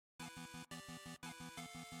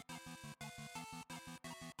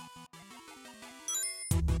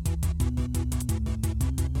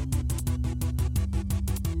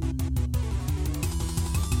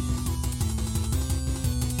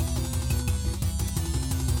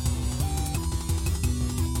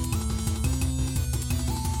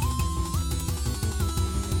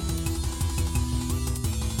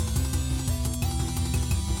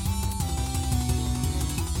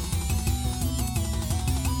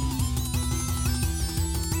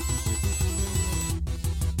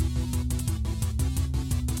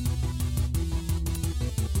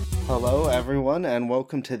Hello, everyone, and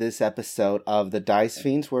welcome to this episode of the Dice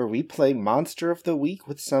Fiends, where we play Monster of the Week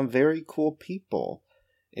with some very cool people.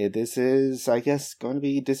 This is, I guess, going to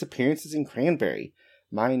be Disappearances in Cranberry.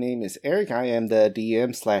 My name is Eric. I am the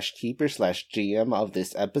DM/keeper/GM of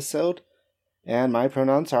this episode, and my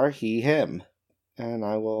pronouns are he, him. And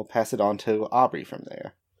I will pass it on to Aubrey from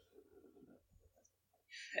there.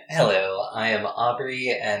 Hello, I am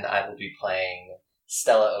Aubrey, and I will be playing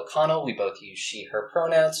Stella O'Connell. We both use she, her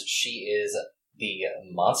pronouns. She is the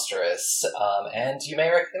monstrous, and you may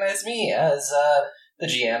recognize me as the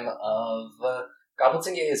GM of Goblins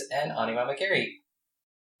and Gays and Animama Gary.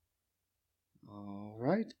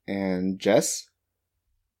 Alright, and Jess?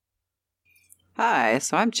 Hi,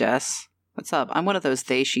 so I'm Jess. What's up? I'm one of those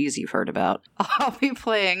they, she's you've heard about. I'll be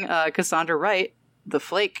playing Cassandra Wright, the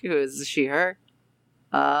Flake, who is she, her.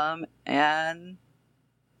 And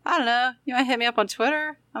I don't know, you might hit me up on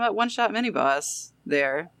Twitter. I'm at One Shot Mini Boss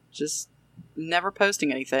there. Just never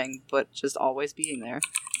posting anything, but just always being there.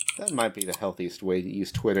 That might be the healthiest way to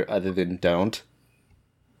use Twitter other than don't.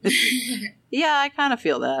 Yeah, I kind of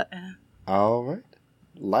feel that. Alright.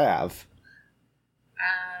 Lav.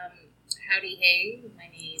 Howdy hey, my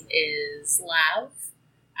name is Lav.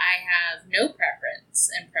 I have no preference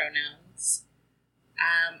in pronouns.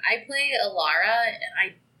 I play Alara,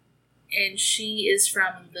 and she is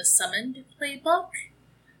from the Summoned playbook.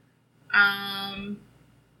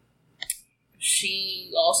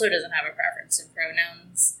 She also doesn't have a preference in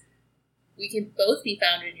pronouns. We can both be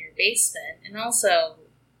found in your basement, and also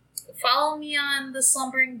follow me on the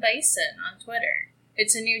Slumbering Bison on Twitter.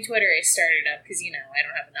 It's a new Twitter I started up because, I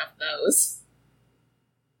don't have enough of those.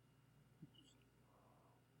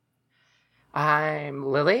 I'm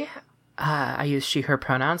Lily. I use she, her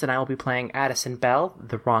pronouns, and I will be playing Addison Bell,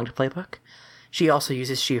 the Wronged playbook. She also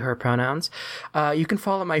uses she, her pronouns. You can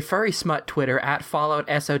follow my furry smut Twitter at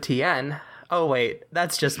FalloutSOTN. Oh, wait,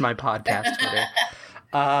 that's just my podcast Twitter.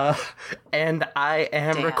 And I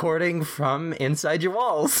am recording from inside your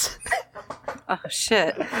walls. Oh,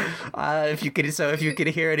 shit. If you could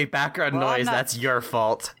hear any background noise, that's your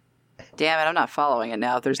fault. Damn it, I'm not following it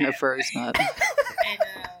now if there's no furry smut. I know.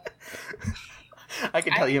 I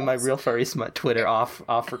can tell you my real furry smut Twitter off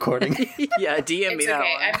recording. Yeah, DM me it's that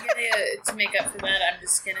okay. one. I'm gonna, to make up for that, I'm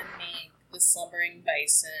just gonna make the Slumbering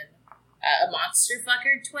Bison a monster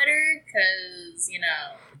fucker Twitter, because,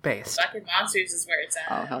 Based. fucking monsters is where it's at.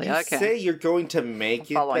 Oh, hell yeah, okay. Say you're going to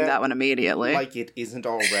make it Following that one immediately. like it isn't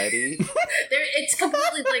already. It's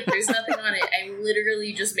completely blank. There's nothing on it. I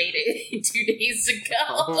literally just made it 2 days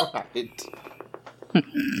ago. Alright.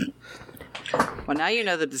 Well, now you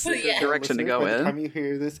know the direction to go By the in. time you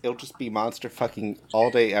hear this, it'll just be monster fucking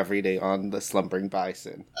all day, every day on the Slumbering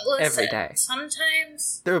Bison. Listen, Every day.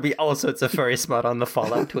 Sometimes, There will be all sorts of furry smut on the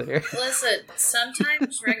Fallout Twitter.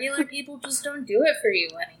 sometimes regular people just don't do it for you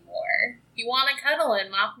anymore. You want to cuddle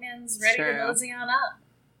and Mothman's ready to True. mosey on up.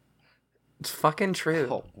 It's fucking true.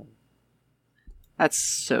 Oh, That's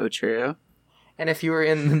so true. And if you were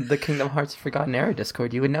in the Kingdom Hearts Forgotten Era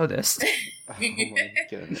Discord, you would know this. oh my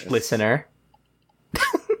goodness. Listener.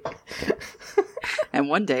 And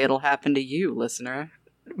one day it'll happen to you, listener.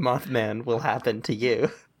 Mothman will happen to you.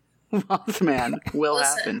 Mothman will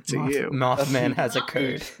Listen. happen to you. Mothman has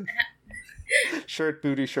occurred. Shirt,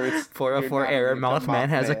 booty shorts. 404 You're not error, into Mothman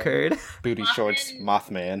has occurred. Booty shorts,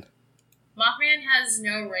 Mothman. Mothman has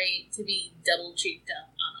no right to be double cheeked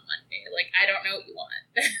up on a Monday. I don't know what you want.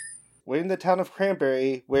 We're in the town of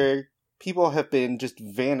Cranberry, where people have been just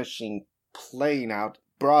vanishing, playing out,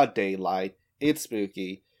 broad daylight. It's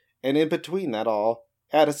spooky. And in between that all,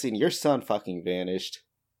 Addison, your son fucking vanished.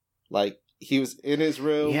 He was in his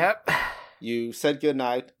room. Yep. You said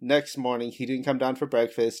goodnight. Next morning, he didn't come down for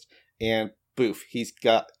breakfast. And boof, he's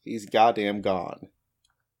goddamn gone.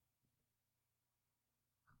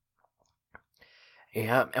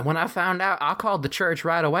 Yep. And when I found out, I called the church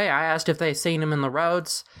right away. I asked if they seen him in the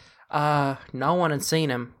roads. No one had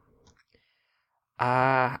seen him.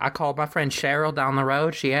 I called my friend Cheryl down the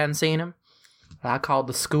road. She hadn't seen him. I called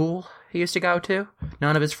the school he used to go to.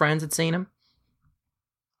 None of his friends had seen him.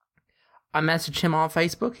 I messaged him on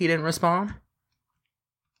Facebook. He didn't respond.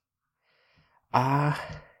 Not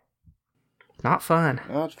fun.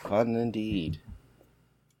 Not fun indeed.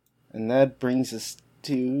 And that brings us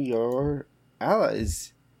to your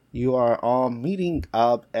allies. You are all meeting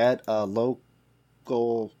up at a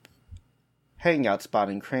local hangout spot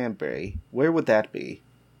in Cranberry. Where would that be?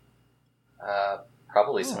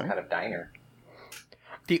 Probably some kind of diner.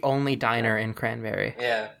 The only diner in Cranberry.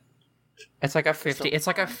 Yeah. It's like a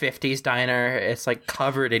 50s diner. It's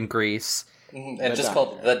covered in grease. And just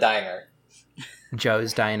called The Diner.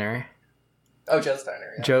 Joe's Diner. Oh, Joe's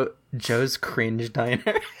Diner. Yeah. Joe's Cringe Diner.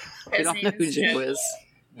 I don't know who Joe is.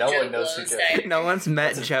 No Joe one knows who Blow's Joe Diner. is. No one's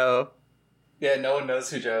met Joe. Yeah, no one knows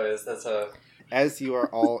who Joe is. That's a... As you are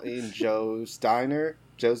all in Joe's Diner,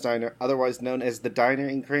 otherwise known as the Diner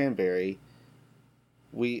in Cranberry,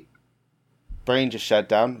 brain just shut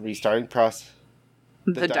down, restarting process.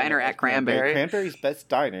 The diner at Cranberry. Cranberry's best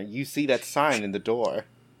diner. You see that sign in the door.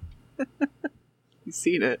 You've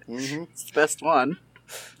seen it. Mm-hmm. It's the best one.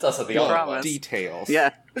 It's also the only promise. one. Details.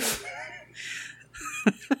 Yeah.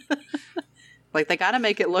 Like, they gotta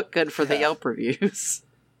make it look good for the Yelp reviews.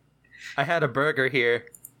 I had a burger here.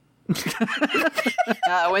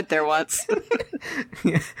 I went there once.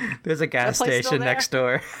 There's a gas That place still station there? next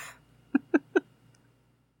door.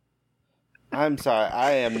 I'm sorry,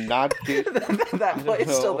 I am not good. That place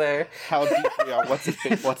still there. How deep we are, what's a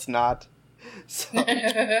fit, what's not. So,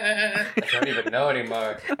 I don't even know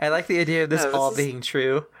anymore. I like the idea of this No, this all is- being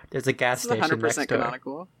true. There's a gas This is station 100% next door.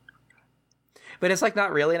 canonical. But it's like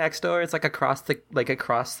not really next door. It's like across the yeah,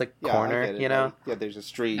 I corner, get it. you know? Like, yeah, there's a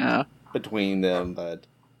street Yeah. between them, but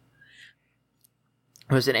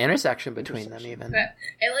There's an intersection between them even. But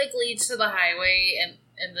it like leads to the highway,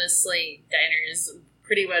 and this like diner is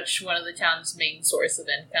pretty much one of the town's main source of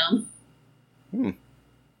income.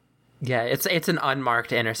 Yeah, it's an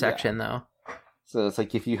unmarked intersection though. so it's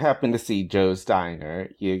like if you happen to see Joe's Diner,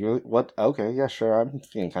 you go, what? Okay, yeah, sure, I'm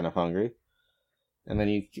feeling kind of hungry. And then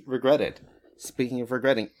you regret it. Speaking of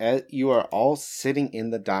regretting, you are all sitting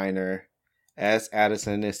in the diner as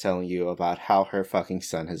Addison is telling you about how her fucking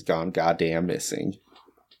son has gone goddamn missing.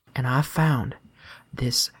 And I found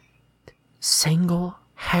this single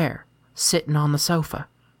hair sitting on the sofa.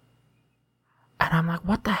 And I'm like,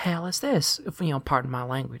 what the hell is this? If pardon my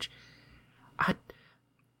language.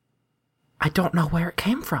 I don't know where it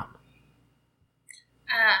came from.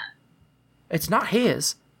 It's not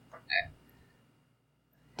his.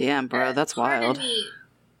 Damn, bro, that's wild.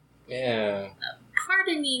 Yeah.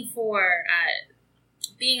 Pardon me for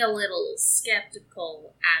being a little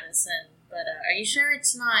skeptical, Addison, but are you sure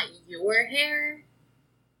it's not your hair?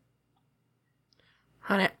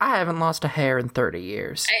 Honey, I haven't lost a hair in 30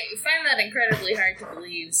 years. I find that incredibly hard to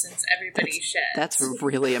believe since everybody sheds. That's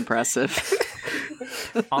really impressive.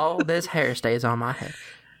 All this hair stays on my head.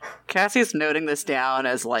 Cassie's noting this down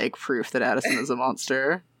as, like, proof that Addison is a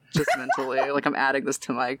monster. Just mentally. Like, I'm adding this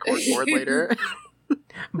to my court board later.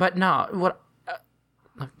 But no,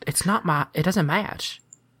 it's not it doesn't match.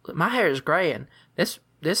 My hair is gray and this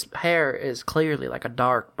hair is clearly like a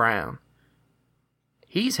dark brown.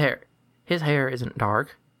 His hair isn't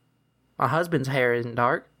dark. My husband's hair isn't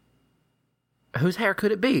dark. Whose hair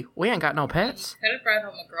could it be? We ain't got no pets. Could have brought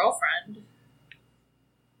home a girlfriend.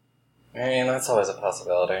 I mean, that's always a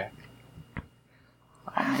possibility.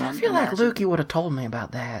 I feel like Lukey would have told me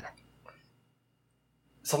about that.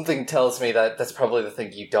 Something tells me that that's probably the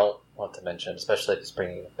thing you don't want to mention, especially if he's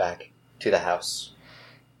bringing it back to the house.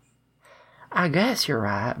 I guess you're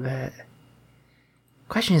right, but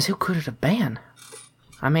question is, who could it have been?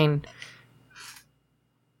 I mean,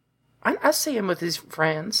 I see him with his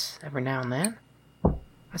friends every now and then.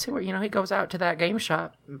 I see where he goes out to that game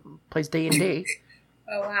shop, and plays D&D.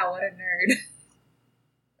 Oh wow, what a nerd.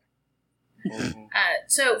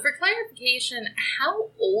 So, for clarification, how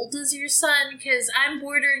old is your son? Because I'm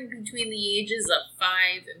bordering between the ages of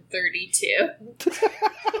 5 and 32.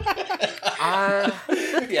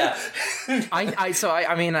 Yeah.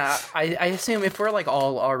 I assume if we're like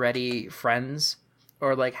all already friends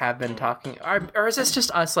or like have been talking, or is this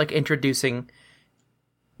just us like introducing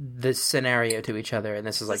this scenario to each other, and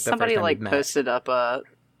this is like the Somebody first time like we've met? posted up a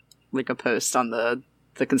post on the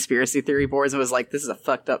conspiracy theory boards and was like, "This is a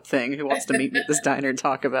fucked up thing. Who wants to meet me at this diner and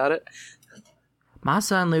talk about it?" My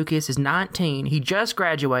son Lucas is 19. He just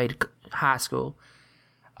graduated high school.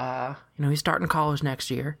 He's starting college next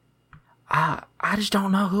year. I just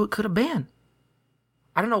don't know who it could have been.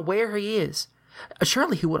 I don't know where he is.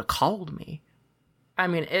 Surely he would have called me. I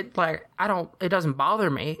mean, it doesn't bother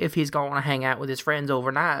me if he's going to hang out with his friends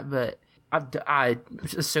overnight, but I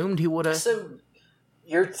assumed he would have. So,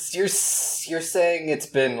 you're saying it's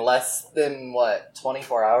been less than,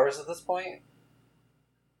 24 hours at this point?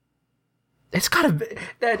 It's gotta be.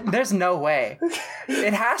 There's no way.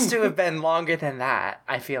 It has to have been longer than that,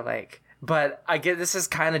 I feel like. But I get this is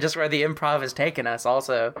kind of just where the improv has taken us,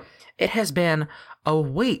 also. It has been a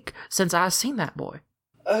week since I've seen that boy.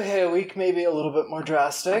 Okay, a week may be a little bit more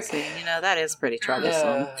drastic. See, that is pretty troublesome.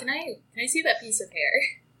 Yeah. Can I see that piece of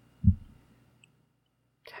hair?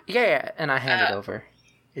 Yeah, and I hand it over.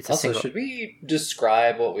 It's a Also, single. should we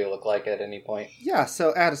describe what we look like at any point? Yeah,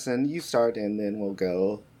 so Addison, you start and then we'll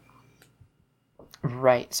go.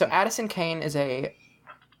 Right. So Addison Kane is a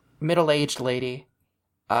middle-aged lady,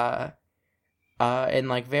 and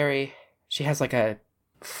like she has like a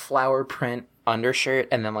flower print undershirt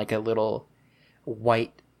and then like a little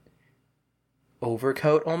white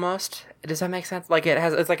overcoat almost. Does that make sense? Like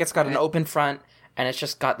it's got an open front and it's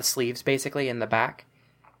just got the sleeves basically in the back.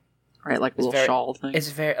 Right, like a little shawl thing. It's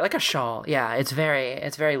very like a shawl. Yeah, it's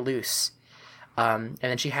very loose. And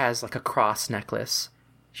then she has like a cross necklace.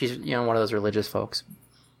 She's one of those religious folks.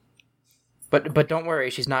 But don't worry,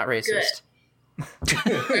 she's not racist.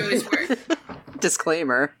 It was worth.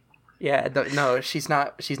 Disclaimer. Yeah, no, she's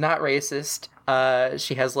not racist.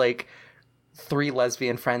 She has like 3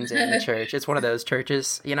 lesbian friends in the church. It's one of those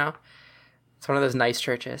churches, It's one of those nice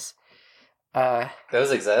churches.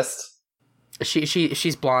 Those exist.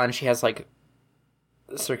 She's blonde. She has like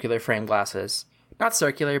circular frame glasses. Not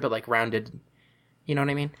circular, but like rounded. You know what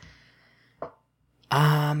I mean?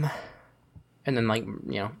 And then like,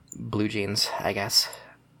 blue jeans, I guess.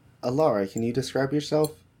 Alara, can you describe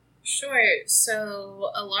yourself? Sure.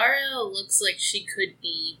 So Alara looks like she could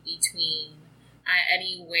be between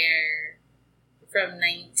anywhere from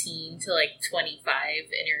 19 to like 25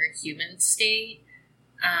 in her human state.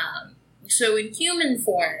 So in human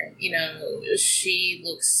form, she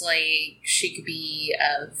looks like she could be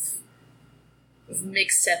of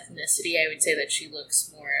mixed ethnicity. I would say that she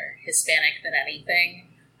looks more Hispanic than anything.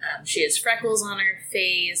 She has freckles on her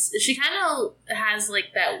face. She kind of has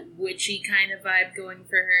like that witchy kind of vibe going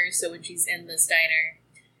for her. So when she's in this diner,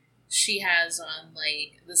 she has on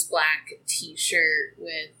like this black t-shirt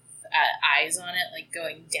with eyes on it, like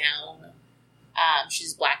going down. She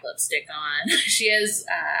has black lipstick on. She has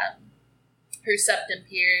her septum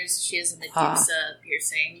pierced. She has a Medusa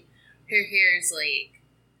piercing. Her hair is like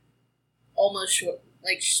almost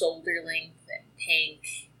shoulder length and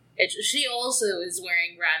pink. She also is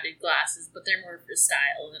wearing rounded glasses, but they're more for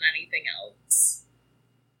style than anything else.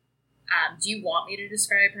 Do you want me to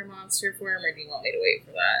describe her monster form, or do you want me to wait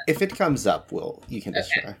for that? If it comes up, you can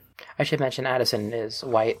describe. Okay. I should mention Addison is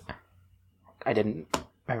white. I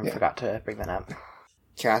forgot to bring that up.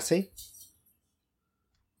 Cassie?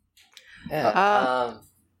 Yeah.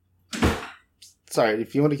 Sorry,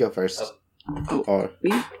 if you want to go first. Or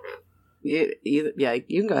You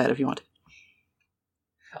can go ahead if you want to.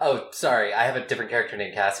 Oh, sorry. I have a different character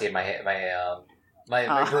named Cassie, and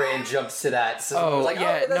my brain jumps to that. So I was like,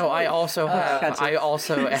 I also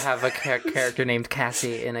have a character named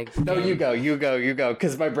Cassie in a game. No, you go,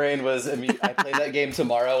 because my brain was. I play that game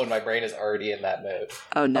tomorrow, and my brain is already in that mode.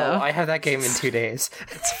 Oh no! I have that game in 2 days.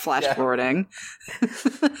 It's flash forwarding.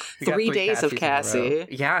 3 days of Cassie.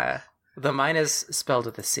 Yeah, mine is spelled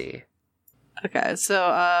with a C. Okay,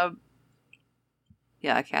 so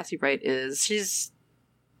Cassie Wright she's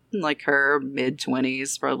in like her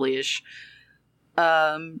mid-20s, probably-ish.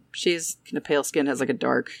 She's kind of pale skin, has like a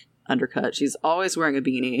dark undercut. She's always wearing a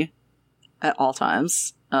beanie at all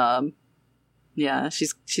times.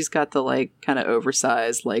 She's got the like kind of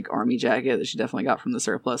oversized like army jacket that she definitely got from the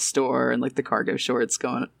surplus store, and like the cargo shorts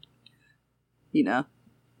going,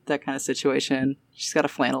 that kind of situation. She's got a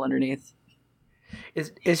flannel underneath.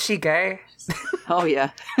 Is she gay? Oh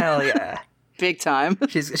yeah. Hell yeah. Big time.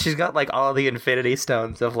 She's got like all the infinity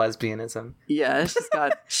stones of lesbianism. Yeah,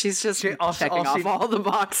 she's just checking off all the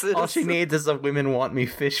boxes. All she needs is a "women want me,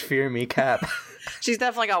 fish fear me" cap. She's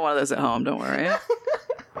definitely got one of those at home, don't worry.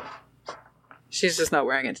 She's just not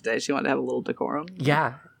wearing it today. She wanted to have a little decorum.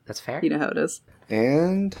 Yeah, that's fair. You know how it is.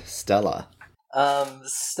 And Stella.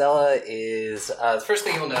 Stella is the first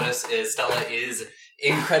thing you'll notice is Stella is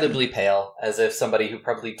incredibly pale, as if somebody who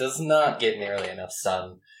probably does not get nearly enough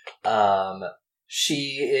sun.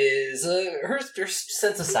 She is her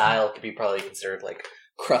sense of style could be probably considered like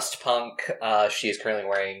crust punk. She is currently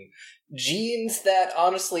wearing jeans that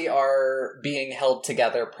honestly are being held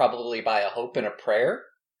together probably by a hope and a prayer.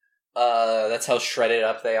 That's how shredded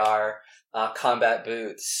up they are. Combat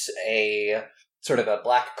boots, a sort of a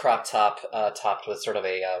black crop top, topped with sort of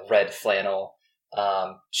a red flannel.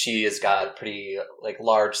 She has got pretty like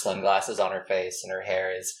large sunglasses on her face, and her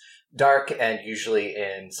hair is dark and usually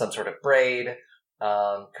in some sort of braid.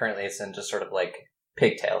 Currently it's in just sort of like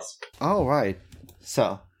pigtails. All right.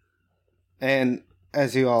 So, and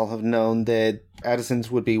as you all have known, that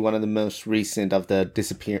Addison's would be one of the most recent of the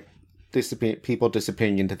people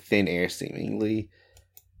disappearing into thin air, seemingly.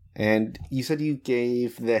 And you said you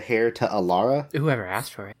gave the hair to Alara? Whoever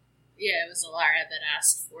asked for it. Yeah, it was Alara that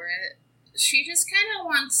asked for it. She just kind of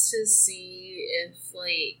wants to see if,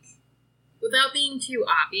 like, without being too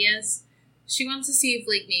obvious, she wants to see if,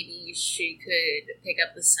 like, maybe she could pick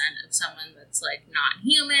up the scent of someone that's, like, not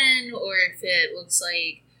human, or if it looks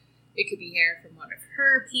like It could be hair from one of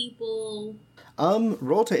her people.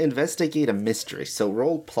 Roll to investigate a mystery. So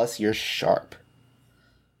roll plus your sharp.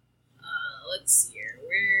 Let's see here.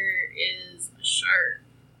 Where is my sharp?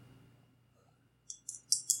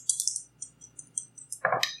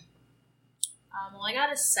 Well, I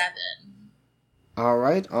got a 7.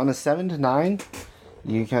 Alright, on a 7 to 9,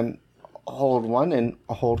 you can hold one, and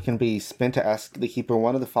a hold can be spent to ask the keeper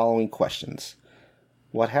one of the following questions.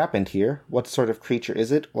 What happened here? What sort of creature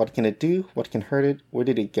is it? What can it do? What can hurt it? Where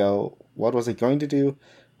did it go? What was it going to do?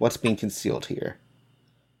 What's being concealed here?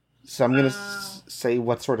 So I'm going to say,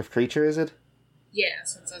 what sort of creature is it? Yeah,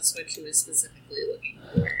 since that's what she was specifically looking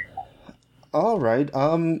for. Alright,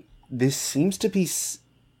 this seems to be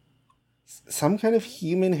some kind of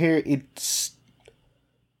human hair. It's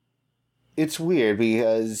weird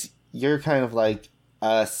because you're kind of like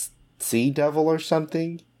a sea devil or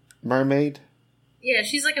something? Mermaid? Yeah,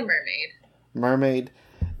 she's like a Mermaid.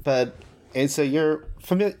 And so you're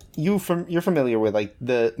familiar with like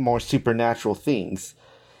the more supernatural things.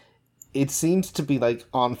 It seems to be like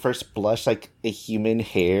on first blush like a human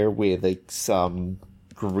hair with like some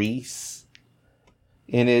grease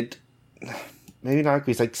in it. Maybe not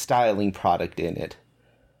grease, like styling product in it.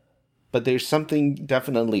 But there's something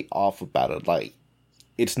definitely off about it, like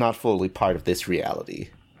it's not fully part of this reality.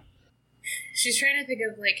 She's trying to think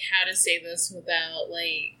of like how to say this without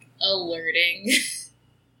like alerting.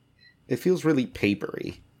 It feels really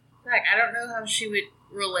papery. Like, I don't know how she would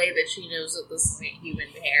relay that she knows that this isn't human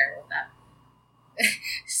hair with that.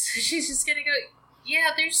 So she's just gonna go, yeah,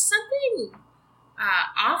 there's something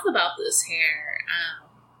off about this hair.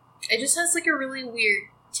 It just has like a really weird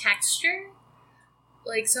texture.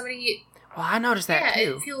 Like somebody... Well, I noticed that too.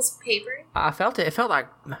 Yeah, it feels papery. I felt it. It felt like...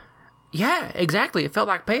 Yeah, exactly. It felt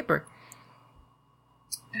like paper.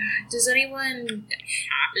 Does anyone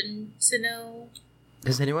happen to know?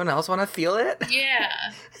 Does anyone else want to feel it? Yeah.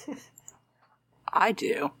 I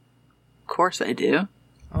do. Of course I do.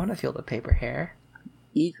 I want to feel the paper hair.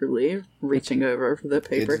 Eagerly reaching over for the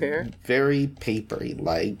paper hair. Very papery,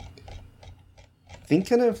 like think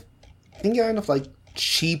kind of like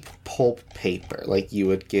cheap pulp paper, like you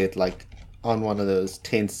would get like on one of those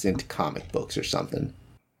 10-cent comic books or something.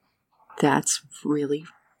 That's really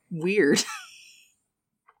weird.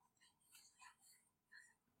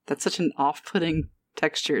 That's such an off-putting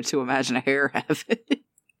texture to imagine a hair having.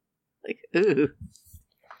 Like, ooh.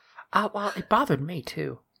 Well, it bothered me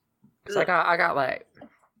too. Cause I got like,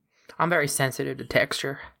 I'm very sensitive to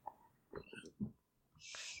texture.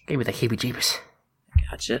 Gave me the heebie-jeebies.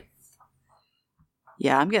 Gotcha.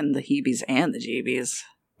 Yeah, I'm getting the heebies and the jeebies.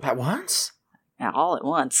 At once? All at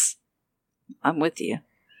once. I'm with you.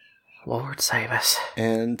 Lord save us.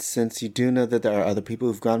 And since you do know that there are other people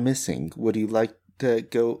who've gone missing, would you like to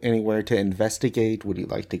go anywhere to investigate? Would you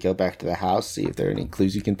like to go back to the house, see if there are any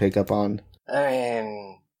clues you can pick up on? I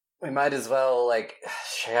mean, we might as well, like,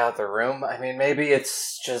 check out the room. I mean, maybe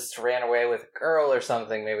it's just ran away with a girl or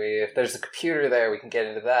something. Maybe if there's a computer there, we can get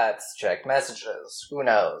into that, check messages. Who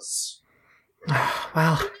knows?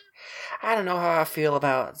 Well, I don't know how I feel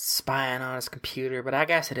about spying on his computer, but I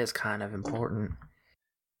guess it is kind of important.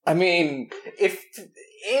 I mean,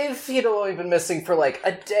 if he'd only been missing for, like,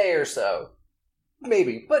 a day or so,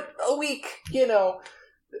 maybe. But a week, you know,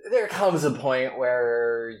 there comes a point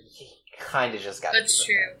where you kind of just got to. That's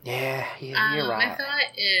true. Yeah, you're right. My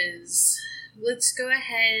thought is, let's go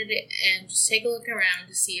ahead and just take a look around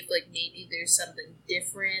to see if, like, maybe there's something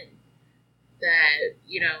different that,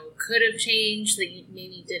 you know, could have changed that you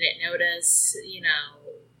maybe didn't notice. You know,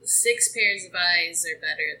 6 pairs of eyes are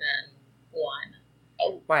better than 1.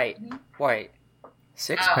 Oh. Wait.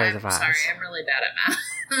 6 pairs of eyes. Sorry, I'm really bad at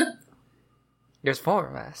math. There's 4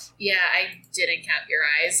 of us. Yeah, I didn't count your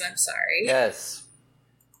eyes. I'm sorry. Yes.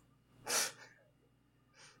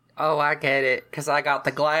 Oh, I get it. Because I got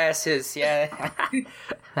the glasses. Yeah.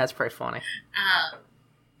 That's pretty funny.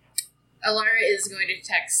 Alara is going to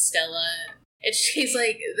text Stella. And she's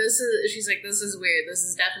like, this is weird. This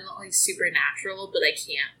is definitely supernatural, but I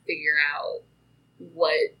can't figure out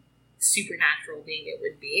what supernatural being it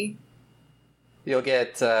would be. You'll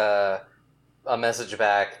get a message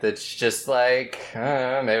back that's just like,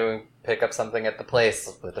 maybe we pick up something at the place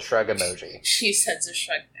with a shrug emoji. She sends a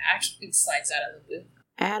shrug back and slides out of the booth.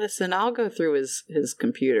 Addison, I'll go through his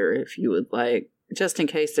computer if you would like, just in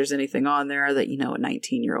case there's anything on there that, you know, a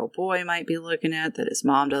 19-year-old boy might be looking at that his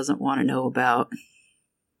mom doesn't want to know about.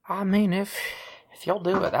 I mean, if you'll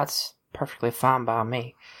do it, that's perfectly fine by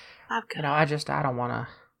me. I don't want to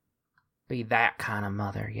be that kind of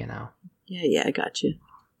mother, you know. Yeah, I got you.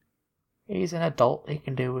 He's an adult.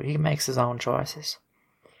 He makes his own choices.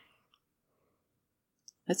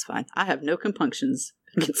 It's fine. I have no compunctions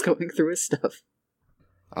against going through his stuff.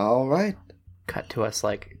 All right. Cut to us,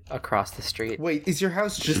 like, across the street. Wait, is your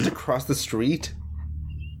house just across the street?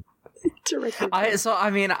 Directly.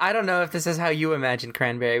 I don't know if this is how you imagine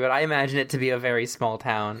Cranberry, but I imagine it to be a very small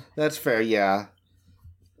town. That's fair, yeah.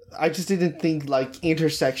 I just didn't think, like,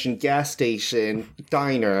 intersection, gas station,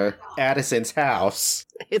 diner, Addison's house.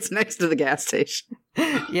 It's next to the gas station.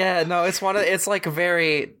 Yeah, no, it's like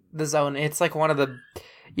the zone, it's like one of the,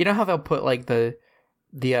 you know how they'll put, like, the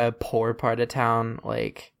poor part of town,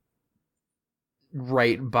 like,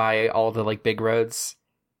 right by all the, like, big roads?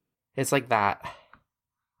 It's like that.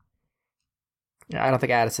 I don't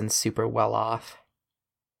think Addison's super well off.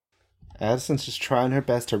 Addison's just trying her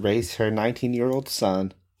best to raise her 19-year-old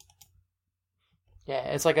son. Yeah,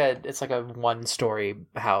 it's like a 1-story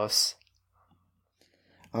house.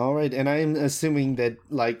 All right, and I'm assuming that,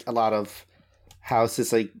 like, a lot of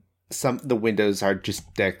houses, like, the windows are just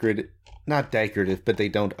not decorative, but they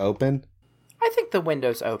don't open. I think the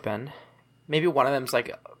windows open. Maybe one of them's,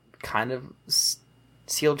 like, kind of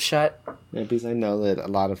sealed shut. Yeah, because I know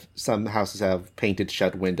that some houses have painted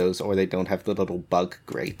shut windows, or they don't have the little bug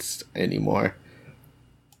grates anymore.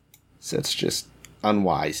 So it's just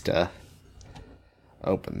unwise to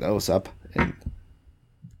open those up. And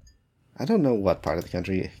I don't know what part of the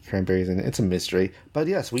country Cranberry's in. It's a mystery. But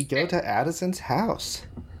yes, we go to Addison's house.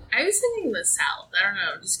 I was thinking the South. I don't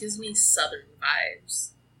know. It just gives me Southern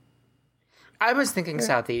vibes. I was thinking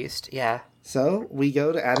Southeast, yeah. So we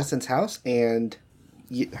go to Addison's house, and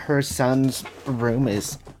her son's room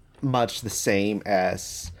is much the same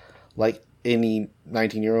as, like, any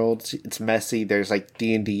 19-year-old. It's messy. There's, like,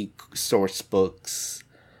 D&D source books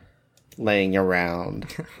laying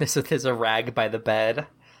around. There's a rag by the bed. I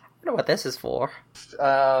wonder what this is for.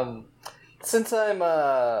 Since I'm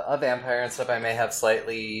a vampire and stuff, I may have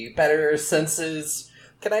slightly better senses.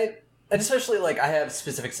 And especially, like, I have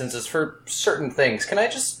specific senses for certain things. Can I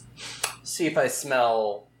just see if I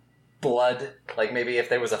smell blood? Like, maybe if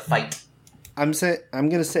there was a fight? I'm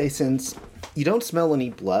gonna say, since you don't smell any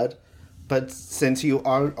blood, but since you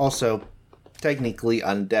are also technically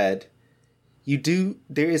undead,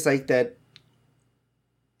 there is, like, that,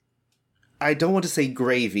 I don't want to say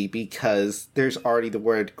gravy because there's already the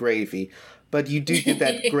word gravy, but you do get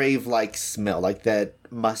that grave-like smell, like that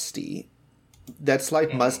musty, that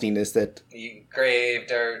slight mustiness that... Grave,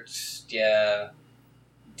 dirt, yeah,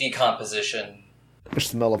 decomposition. The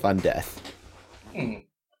smell of undeath. I'll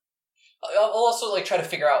also, like, try to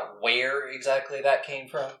figure out where exactly that came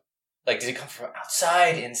from. Like, did it come from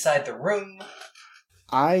outside, inside the room?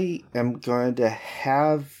 I am going to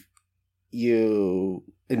have you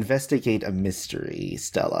investigate a mystery,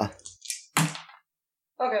 Stella.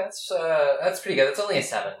 Okay, that's pretty good. That's only a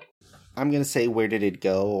 7. I'm going to say, where did it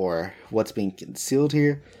go, or what's being concealed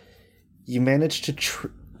here. You managed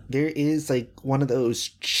to... there is, like, one of those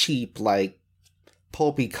cheap, like,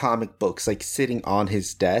 pulpy comic books, like, sitting on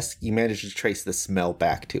his desk. You managed to trace the smell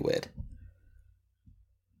back to it.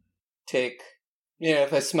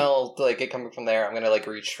 If I smell, like, it coming from there, I'm gonna, like,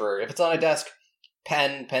 reach for, if it's on a desk,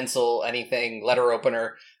 pen, pencil, anything, letter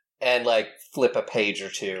opener, and, like, flip a page or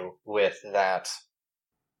two with that.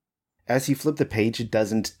 As you flip the page, it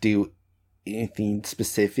doesn't do anything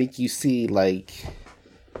specific. You see, like,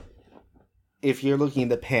 if you're looking at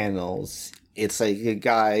the panels, it's like a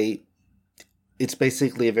guy... It's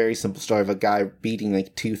basically a very simple story of a guy beating,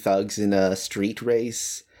 like, 2 thugs in a street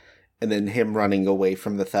race, and then him running away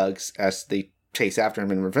from the thugs as they chase after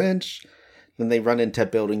him in revenge. Then they run into a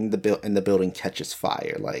building, and the building catches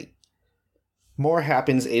fire. Like, more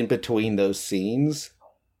happens in between those scenes,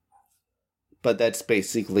 but that's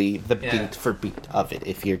basically the beat for beat of it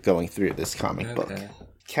if you're going through this comic book.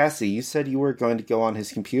 Cassie, you said you were going to go on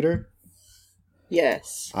his computer?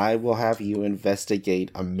 Yes. I will have you investigate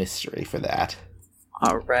a mystery for that.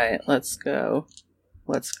 All right, let's go.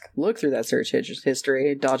 Let's look through that search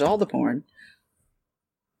history, dodge all the porn.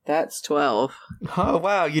 That's 12. Oh,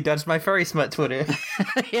 wow, you dodged my furry smut Twitter.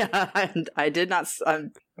 Yeah, I did not... I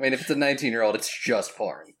mean, if it's a 19-year-old, it's just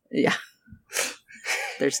porn. Yeah.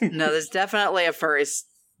 There's definitely a furry...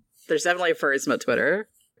 There's definitely a furry smut Twitter.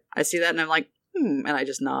 I see that and I'm like, and I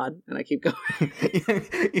just nod and I keep going.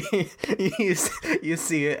 you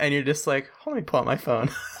see it and you're just like, let me pull out my phone.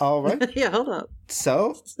 All right. Yeah, hold up.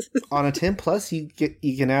 So, on a 10+,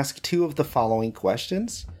 you can ask 2 of the following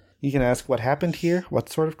questions. You can ask what happened here, what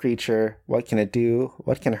sort of creature, what can it do,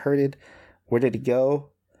 what can hurt it, where did it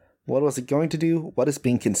go, what was it going to do, what is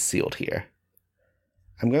being concealed here.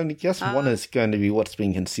 I'm going to guess one is going to be what's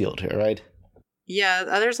being concealed here, right? Yeah,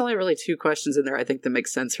 there's only really 2 questions in there I think that make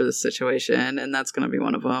sense for the situation, and that's going to be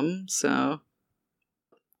one of them, so...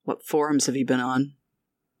 What forums have you been on,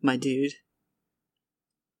 my dude?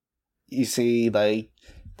 You see, like,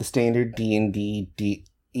 the standard D&D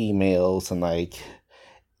emails and, like,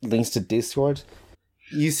 links to Discord.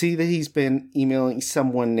 You see that he's been emailing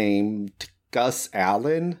someone named Gus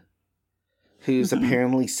Allen, who's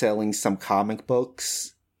apparently selling some comic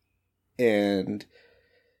books, and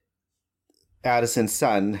Addison's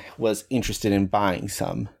son was interested in buying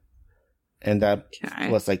some. And that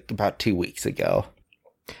was, like, about 2 weeks ago.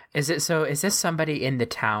 Is this somebody in the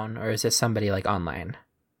town, or is this somebody, like, online?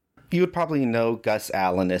 You would probably know Gus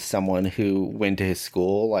Allen as someone who went to his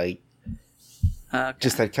school, like,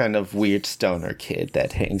 just that kind of weird stoner kid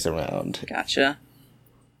that hangs around. Gotcha.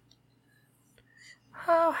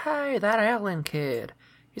 Oh, hey, that Allen kid.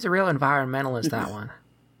 He's a real environmentalist, that one.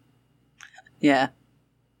 Yeah.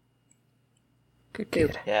 Good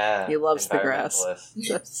kid. Yeah. He loves the grass. environmentalist.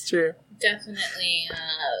 That's true. Definitely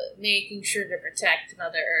making sure to protect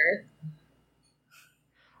Mother Earth.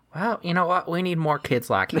 Well, you know what? We need more kids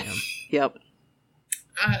like him. Yep.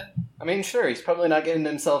 I mean, sure, he's probably not getting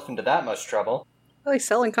himself into that much trouble. Well, he's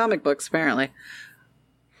selling comic books, apparently.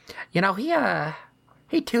 You know,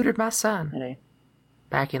 he tutored my son Hey.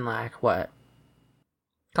 back in, like, what?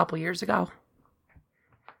 A couple years ago.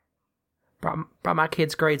 Brought my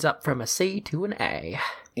kid's grades up from a C to an A.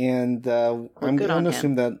 And I'm good going on to him.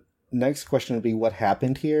 assume that next question would be what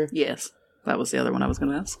happened here. Yes. That was the other one I was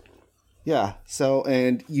going to ask. Yeah, so,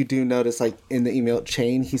 and you do notice, like, in the email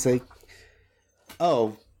chain, he's like,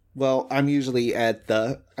 oh, well, I'm usually at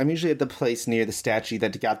the place near the statue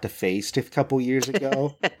that got defaced a couple years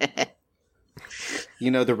ago.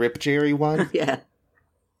 You know, the Rip Jerry one? Yeah.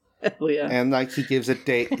 Hell yeah. And, like, he gives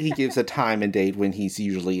a time and date when he's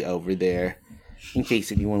usually over there, in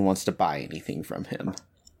case anyone wants to buy anything from him.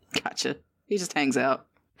 Gotcha. He just hangs out.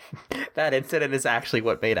 That incident is actually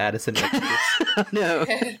what made Addison No.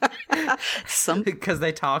 because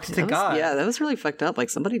they talked to That was- God. Yeah, that was really fucked up. Like,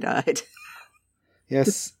 somebody died.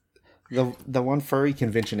 Yes, the one furry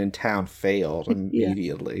convention in town failed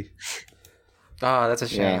immediately. Oh, that's a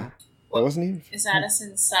shame. Yeah. That wasn't even... Is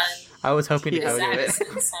Addison's son? I was hoping to Yeah. go Is to it.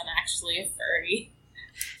 Addison's son actually a furry?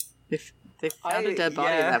 They found a dead body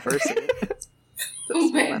yeah. in that first scene. That's Oh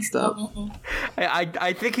my messed up. God.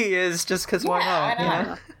 I think he is, just because why not? why not?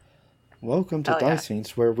 Yeah. Welcome to Hell yeah. Dice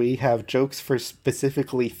Fiends, where we have jokes for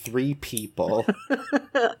specifically 3 people.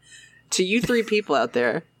 To you 3 people out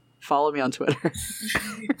there, follow me on Twitter.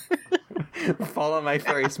 Follow my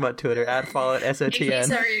furry smut Twitter at follow at In case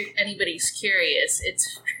SOTN. anybody's curious,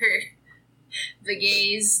 it's for the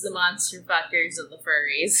gays, the monster fuckers, and the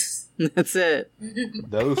furries. That's it.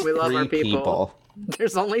 Those We love 3 our people.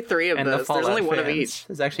 There's only 3 of And the those. There's Fallout only one of fans. each.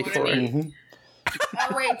 There's actually One 4. of each. Mhm.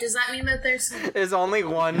 Oh wait, does that mean that there's? There's only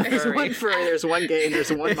one There's furry. one furry, there's one gay, and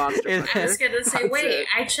there's one monster. Is I was gonna say, That's wait, it.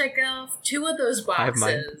 I check off 2 of those I have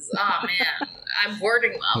mine. boxes. Oh man, I'm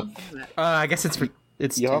boarding them. I guess it's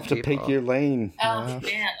You 2 have to people. pick your lane. Oh Yeah.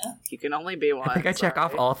 man. You can only be one. I think I check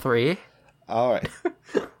off sorry. all 3. Alright.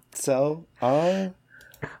 So, The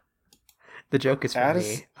joke is for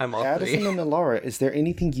me. I'm all Addison 3. and Alara, is there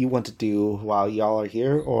anything you want to do while y'all are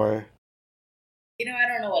here, or... You know, I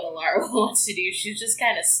don't know what Alara wants to do. She's just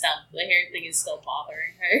kind of stumped. The hair thing is still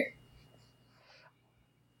bothering her.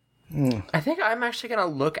 I think I'm actually gonna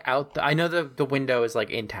look out. I know the window is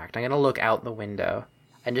like intact. I'm gonna look out the window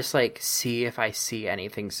and just like see if I see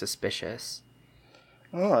anything suspicious.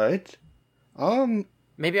 Alright.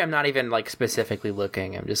 Maybe I'm not even like specifically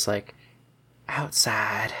looking. I'm just like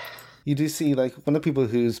outside. You do see, like, one of the people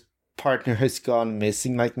whose partner has gone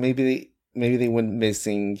missing, like, maybe they went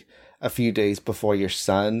missing a few days before your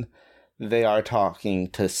son. They are talking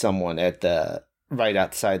to someone at right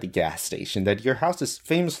outside the gas station that your house is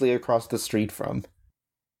famously across the street from.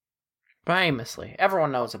 Famously,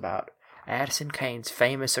 everyone knows about Addison Kane's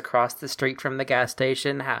famous across the street from the gas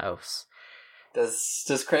station house.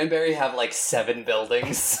 Does Cranberry have like 7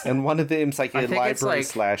 buildings? And one of them's like I a think it's library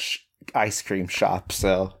like- / ice cream shop,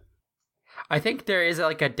 so... I think there is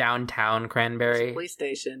like a downtown There's a Cranberry, police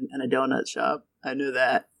station and a donut shop. I knew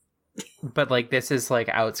that. but like this is like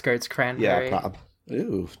outskirts Cranberry. Yeah,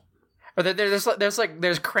 Ooh. Or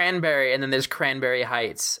there's Cranberry, and then there's Cranberry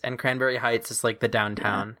Heights, and Cranberry Heights is like the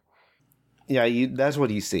downtown. Yeah, that's what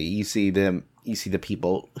you see. You see the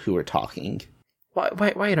people who are talking.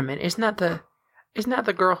 Wait a minute! Isn't that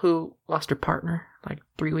the girl who lost her partner like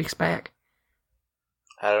 3 weeks back?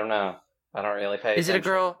 I don't know. I don't really pay Is it a attention.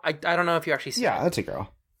 girl? I don't know if you actually see. Yeah, it. that's a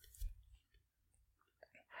girl.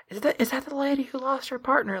 Is that the lady who lost her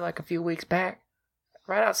partner like a few weeks back?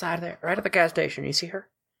 Right outside there, right at the gas station. You see her?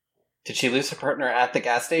 Did she lose her partner at the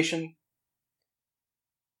gas station?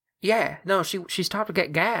 Yeah, no, she stopped to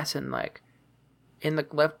get gas and like in the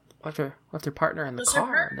left her partner in the Was car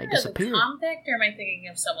her and they partner disappeared. the convict, or am I thinking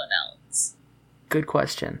of someone else? Good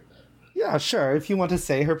question. Yeah, sure. If you want to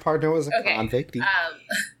say her partner was a Okay. convict.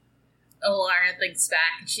 Alara thinks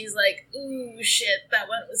back and she's like, ooh, shit, that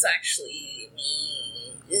one was actually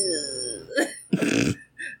me. Ugh.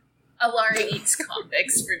 Alara eats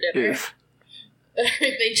convicts for dinner.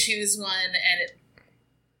 They choose one and it...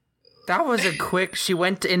 That was a quick. She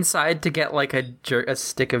went inside to get like a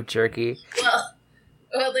stick of jerky.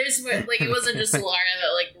 Well, there's more, like, it wasn't just Alara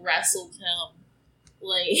that like wrestled him.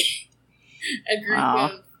 Like a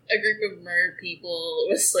group of mer people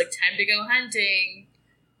was like, time to go hunting.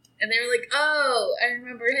 And they were like, oh, I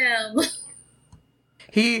remember him.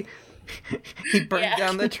 He burned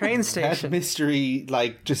down the train That station. mystery,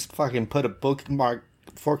 like, just fucking put a bookmark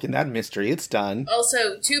fork in that mystery. It's done.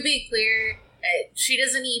 Also, to be clear, she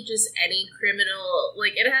doesn't eat just any criminal.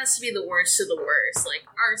 Like, it has to be the worst of the worst. Like,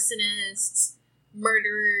 arsonists,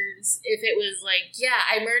 murderers. If it was like, yeah,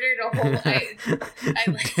 I murdered a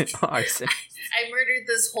whole... Arson. I murdered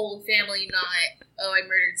this whole family, not, oh, I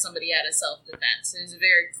murdered somebody out of self-defense. There's a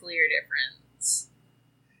very clear difference.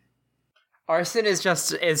 Arson is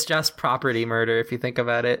just property murder if you think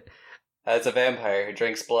about it. As a vampire who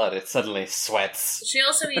drinks blood, it suddenly sweats. She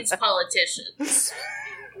also eats politicians.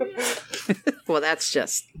 Well, that's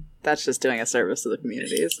just doing a service to the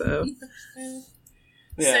community. So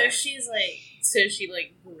Yeah. So she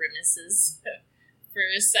grimaces for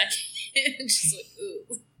a second. And she's like,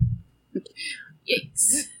 ooh.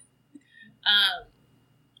 Yikes.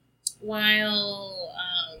 While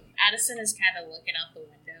Addison is kind of looking out the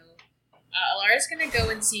window, Alara's gonna go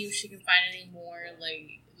and see if she can find any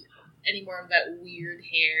more of that weird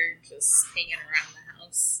hair just hanging around the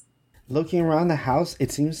house. Looking around the house,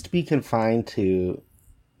 it seems to be confined to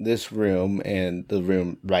this room and the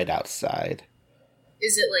room right outside.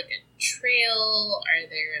 Is it like a trail? Are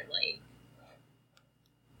there like...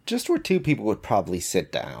 Just where two people would probably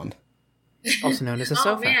sit down. Also known as a oh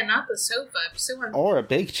sofa. man, not the sofa. Or a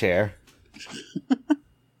big chair.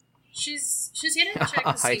 She's gonna check to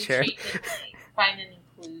High see chair. if she can find any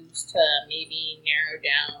clues to maybe narrow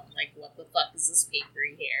down like what the fuck is this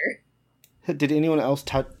papery hair. Did anyone else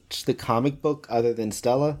touch the comic book other than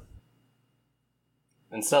Stella?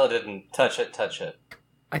 And Stella didn't touch it.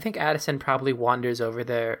 I think Addison probably wanders over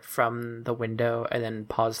there from the window and then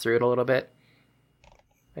paws through it a little bit.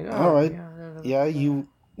 Like, oh, All right. Yeah, Yeah, you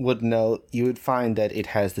would find that it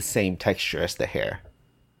has the same texture as the hair.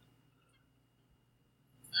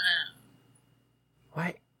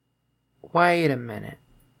 Wait a minute.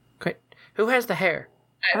 Who has the hair?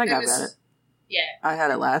 I think it I've got it. Yeah. I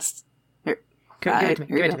had it last. Here, Give it to me.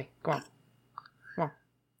 here Give you it to me. Go on.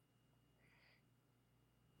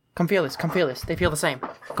 Come feel this. They feel the same.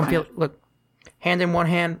 Come feel. Look, hand in one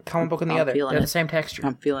hand, comic book in the I'm other. feeling They're it. the same texture.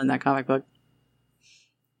 I'm feeling that comic book.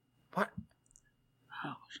 What?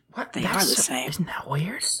 They are the same. Isn't that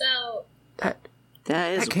weird? So That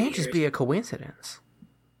is That can't just weird. be a coincidence.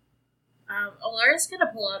 Alara's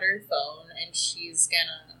gonna pull out her phone and she's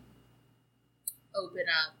gonna open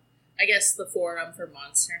up, I guess, the forum for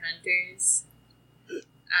Monster Hunters.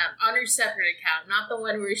 On her separate account, not the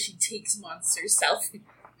one where she takes monster selfies.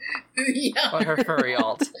 Yeah, On her furry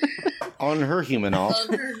alt. On her human alt.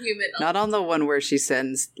 on her human. Not on the one where she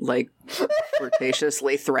sends like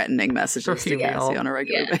flirtatiously threatening messages to Email. Cassie on a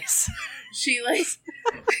regular Yeah. basis. She like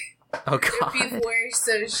Oh god. before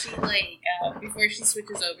she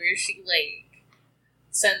switches over, she like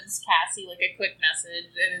sends Cassie like a quick message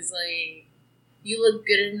and is like, "You look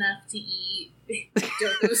good enough to eat.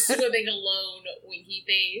 Don't go swimming alone, winky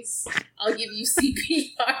face. I'll give you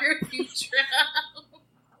CPR if you drown."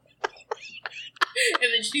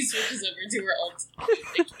 And then she switches over to her alt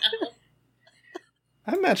account.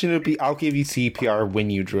 I imagine it would be, I'll give you CPR when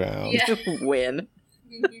you drown. Yeah. Win.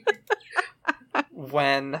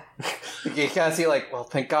 When You can't see, like, well,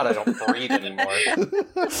 thank God I don't breathe anymore.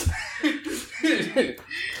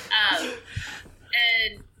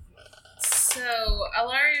 And so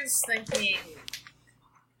Alaria's thinking,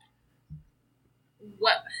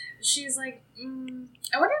 what? She's like,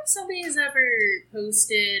 I wonder if somebody has ever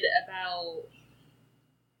posted about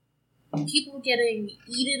people getting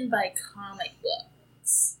eaten by comic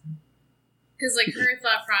books. Because, like, her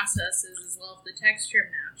thought process is, as well, if the texture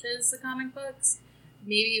matches the comic books,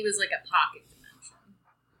 maybe it was, like, a pocket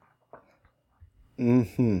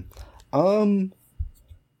dimension.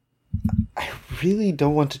 I really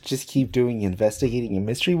don't want to just keep doing investigating a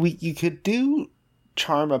mystery. You could do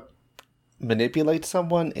manipulate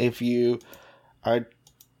someone if you are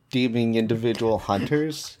deeming individual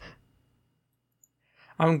hunters.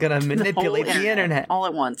 I'm gonna manipulate the internet. all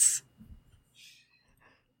at once.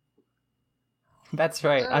 That's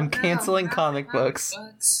right. I'm canceling comic books.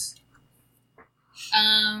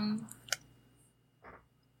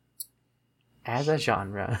 As a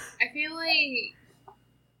genre. I feel like...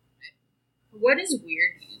 What is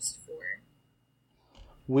weird used for?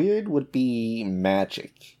 Weird would be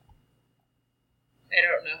magic. I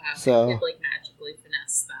don't know how So- you could, magically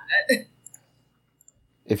finesse that.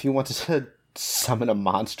 If you wanted to summon a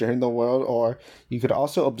monster in the world, or you could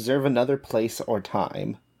also observe another place or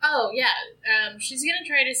time. Oh, yeah. She's gonna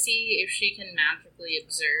try to see if she can magically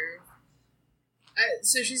observe.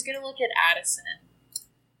 So she's gonna look at Addison.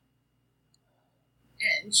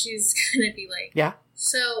 And she's gonna be like, Yeah.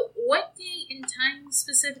 So, what date and time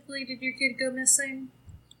specifically did your kid go missing?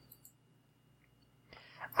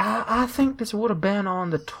 I think this would have been on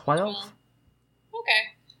the 12th.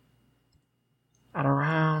 Okay. At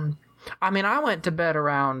around... I mean, I went to bed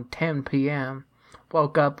around 10 p.m.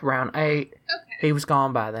 Woke up around 8. Okay. He was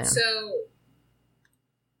gone by then. So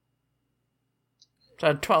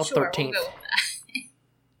 12th, sure, 13th we'll go with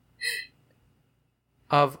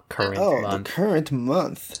that. of current Oh, month. the current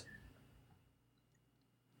month.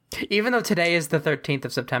 Even though today is the 13th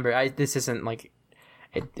of September, this isn't like...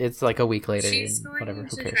 it's like a week later. She's going whatever, who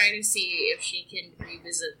to cares? try to see if she can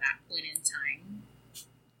revisit that point in time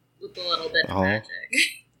with a little bit of Oh. magic.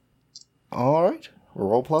 Alright,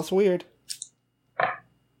 roll plus weird.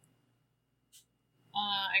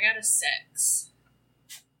 I got a 6.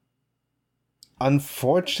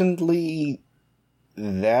 Unfortunately,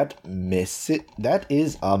 that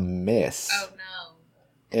is a miss. Oh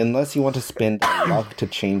no. Unless you want to spend luck to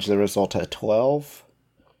change the result to 12.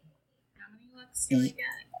 How many looks do I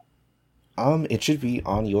get? It should be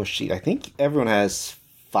on your sheet. I think everyone has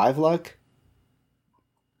 5 luck.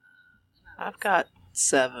 I've got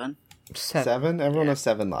 7. 7? Everyone has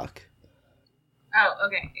 7 luck. Oh,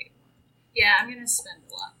 okay. Yeah, I'm gonna spend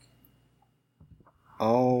luck.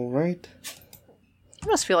 Alright. I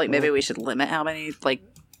almost feel like maybe we should limit how many,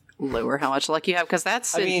 lower how much luck you have, because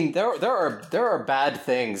that's... I mean, there are bad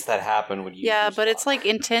things that happen when you yeah, use but it's, luck.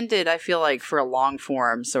 intended, I feel like, for a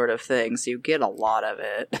long-form sort of thing, so you get a lot of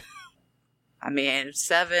it. I mean,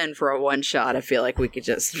 7 for a one-shot, I feel like we could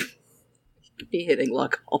just be hitting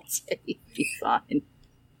luck all day. Be fine.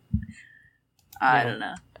 I don't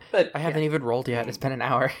know. But I haven't even rolled yet. It's been an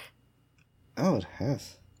hour. Oh, it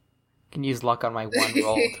has. Can use luck on my one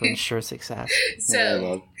roll to ensure success. So Yeah,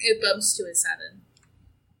 well- it bumps to a 7.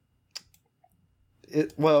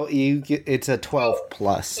 It's a 12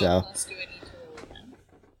 plus, so... Plus, do I need to roll again?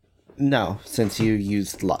 No, since you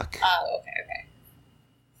used luck. Oh, okay.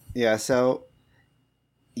 Yeah, so...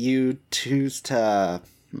 You choose to...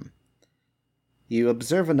 You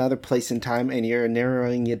observe another place in time, and you're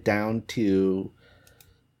narrowing it down to...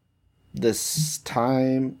 This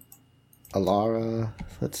time... Alara...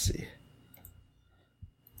 Let's see.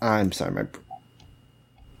 I'm sorry,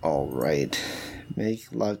 Alright. Make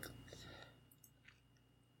luck...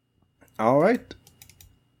 Alright.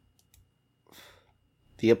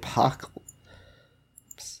 The apocalypse.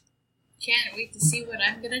 Can't wait to see what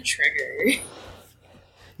I'm gonna trigger.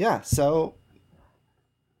 Yeah, so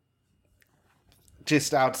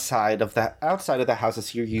just outside of the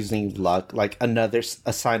houses you're using luck,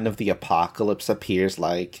 a sign of the apocalypse appears,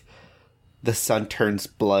 the sun turns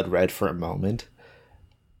blood red for a moment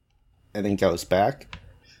and then goes back.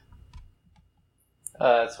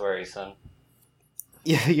 that's worrisome.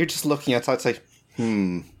 Yeah, you're just looking outside, it's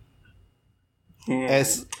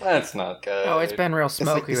As- That's not good. Oh, it's been real It's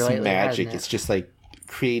smoky this lately. magic. hasn't it? It's just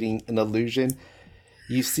creating an illusion.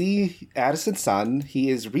 You see Addison's son, he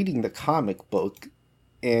is reading the comic book,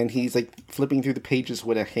 and he's flipping through the pages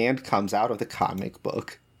when a hand comes out of the comic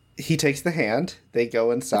book. He takes the hand, they go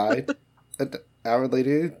inside. An hour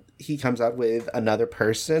later, he comes out with another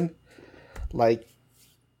person,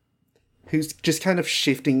 who's just kind of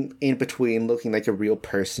shifting in between looking like a real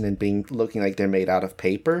person and looking like they're made out of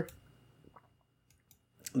paper.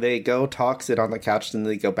 They go talk, sit on the couch, and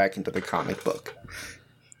then they go back into the comic book.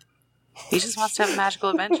 He just wants to have a magical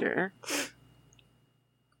adventure.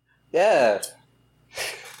 Yeah.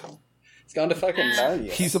 He's gone to fucking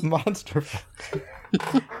Narnia. He's a monster.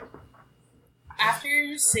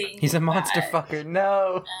 After seeing He's a monster that, fucker.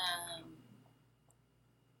 No.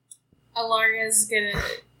 Alaria's gonna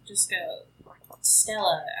just go,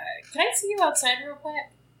 Stella, can I see you outside real quick?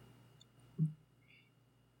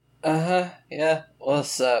 Yeah.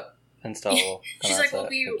 What's up? And Stella will come She's like, outside. we'll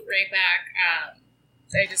be right back.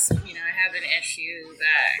 I just, I have an issue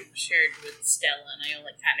that I shared with Stella, and I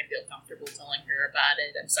only kind of feel comfortable telling her about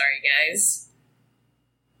it. I'm sorry, guys.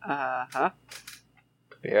 Uh-huh.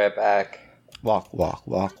 Be right back. Walk, walk,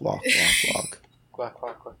 walk, walk, walk, walk. Quack,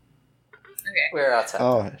 quack, quack. Okay. We're outside.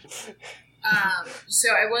 Oh, So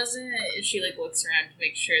I wasn't. If she like looks around to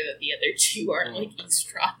make sure that the other two aren't like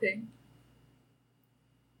eavesdropping.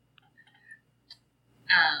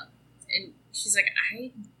 And she's like,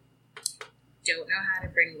 I don't know how to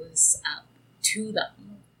bring this up to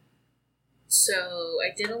them. So I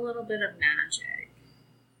did a little bit of magic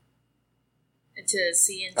to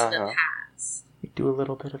see into the past. You do a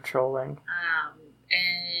little bit of trolling.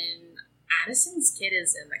 And Addison's kid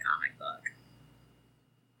is in the comic book.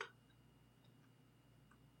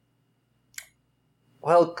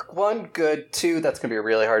 Well, one, good. Two, that's going to be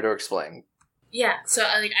really hard to explain. Yeah, so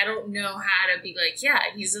like I don't know how to be like, yeah,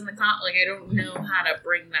 he's in the like I don't know how to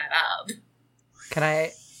bring that up. Can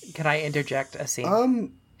I interject a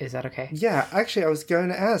scene? Is that okay? Yeah, actually, I was going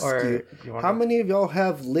to ask you, how many of y'all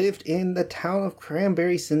have lived in the town of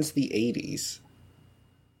Cranberry since the 80s?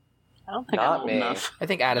 I don't think Not I'm old me. enough. I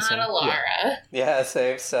think Addison. Not Alara. Yeah,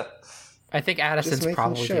 same. So I think Addison's Just making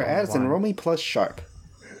probably sure. the only Addison, one. roll me plus sharp.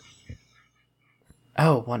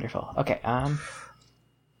 Oh, wonderful. Okay,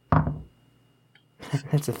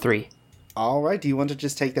 that's a 3. All right, do you want to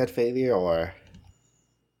just take that failure, or...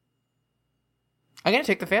 I'm gonna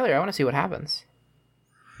take the failure. I want to see what happens.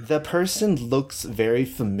 The person looks very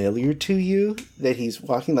familiar to you, that he's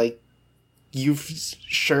walking like... You've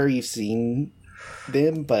seen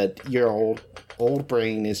them, but your old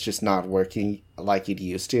brain is just not working like it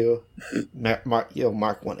used to.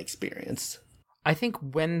 Mark 1 experience. I think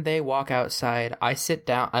when they walk outside, I sit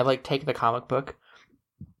down. I take the comic book.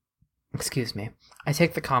 Excuse me. I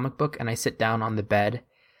take the comic book and I sit down on the bed,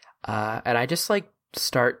 and I just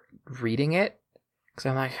start reading it because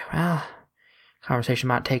I'm like, well, conversation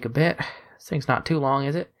might take a bit. This thing's not too long,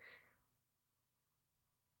 is it?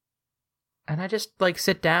 And I just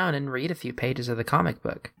sit down and read a few pages of the comic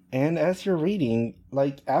book. And as you're reading,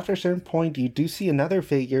 after a certain point, you do see another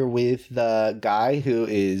figure with the guy who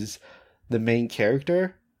is the main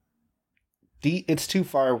character. It's too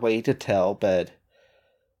far away to tell, but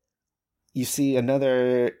you see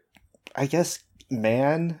another, I guess,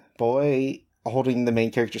 boy, holding the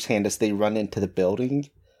main character's hand as they run into the building.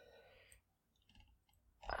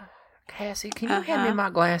 Cassie, can you hand me my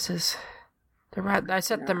glasses? They're right. I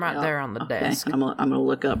set them right there on the desk. I'm gonna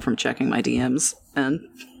look up from checking my DMs and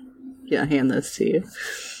hand this to you.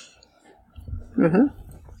 Mm-hmm.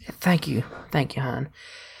 Thank you, hon.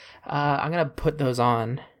 I'm gonna put those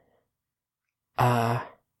on. And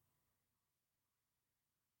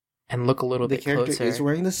look a little bit closer. The character is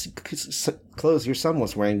wearing the clothes your son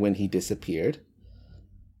was wearing when he disappeared.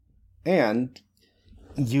 And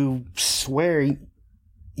you swear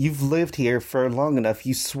you've lived here for long enough.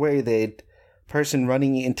 You swear that person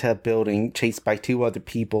running into a building chased by 2 other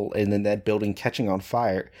people and then that building catching on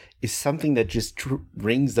fire is something that just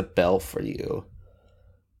rings a bell for you.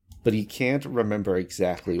 But you can't remember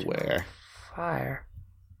exactly where. Fire.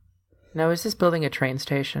 Now, is this building a train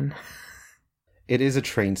station? It is a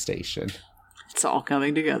train station. It's all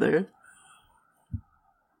coming together.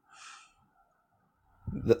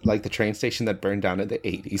 Like the train station that burned down in the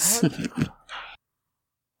 80s.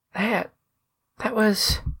 That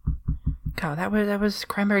was... God, that was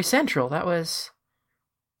Cranberry Central. It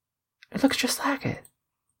looks just like it.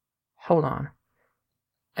 Hold on.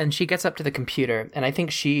 And she gets up to the computer, and I think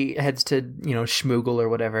she heads to, Schmoogle or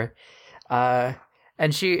whatever.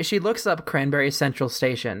 And she looks up Cranberry Central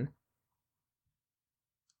Station.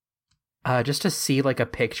 Just to see a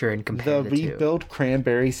picture and compare the two. The rebuilt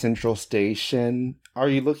Cranberry Central Station. Are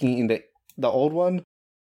you looking into the old one?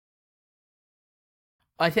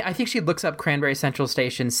 I think she looks up Cranberry Central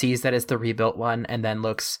Station, sees that it's the rebuilt one, and then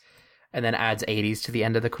adds 80s to the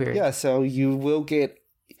end of the query. Yeah, so you will get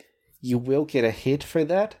a hit for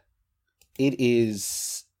that. It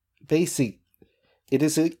is an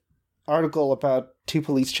article about 2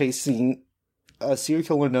 police chasing a serial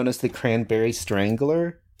killer known as the Cranberry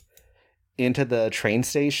Strangler into the train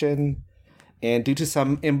station, and due to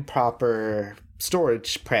some improper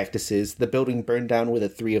storage practices, the building burned down with the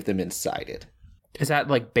 3 of them inside it. Is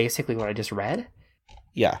that basically what I just read?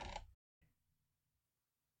 Yeah.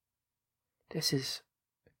 This is...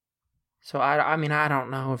 So I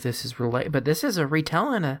don't know if this is related, but this is a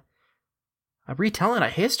retelling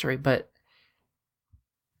of history, but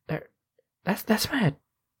that's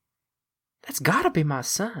gotta be my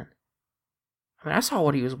son. I saw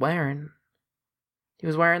what he was wearing. He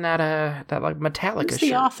was wearing that Metallica Who's shirt.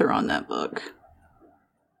 the author on that book?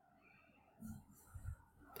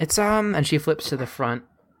 It's and she flips to the front.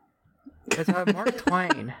 It's Mark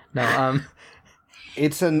Twain. No,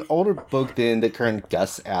 It's an older book than the current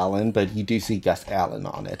Gus Allen, but you do see Gus Allen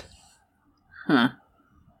on it. Huh.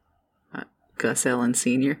 Gus Allen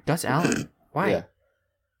Sr. Gus Allen. Why? Yeah.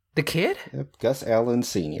 The kid? Yep, Gus Allen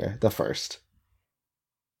Sr., the first.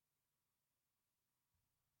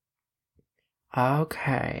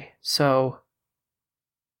 Okay, so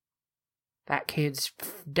that kid's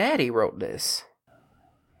daddy wrote this.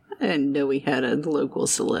 I didn't know we had a local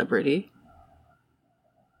celebrity.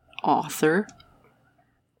 Author.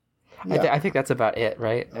 Yeah. I think that's about it,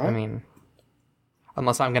 right? All right. I mean,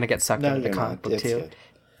 unless I'm going to get sucked into the you're comic not. book It's too. good.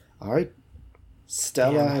 All right.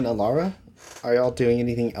 Stella Yeah. and Alara, are y'all doing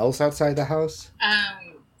anything else outside the house?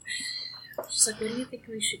 She's like, what do you think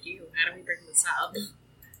we should do? How do we bring this up?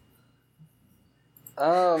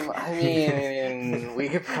 I mean, we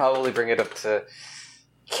could probably bring it up to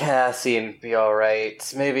Cassie and be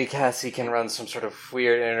alright. Maybe Cassie can run some sort of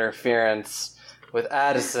weird interference with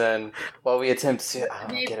Addison while we attempt to, I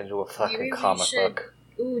don't know, get into a fucking maybe we comic should- book.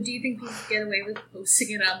 Ooh, do you think we could get away with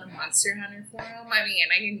posting it on the Monster Hunter forum? I mean,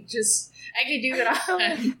 I can do it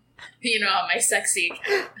on, on my sexy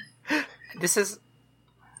account. This is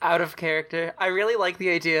out of character. I really like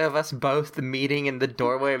the idea of us both meeting in the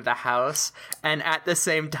doorway of the house and at the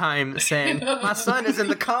same time saying, my son is in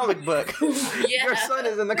the comic book. Yeah. Your son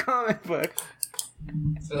is in the comic book.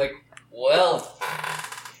 So like, well,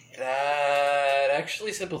 that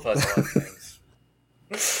actually simplifies a lot of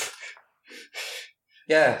things.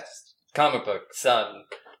 Yeah, comic book, son.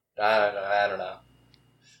 I don't know.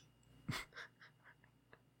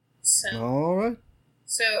 All right.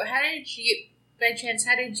 So how did you, by chance,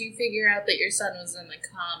 figure out that your son was in the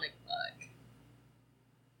comic book?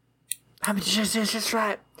 I mean, it's just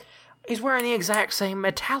right. He's wearing the exact same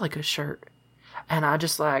Metallica shirt. And I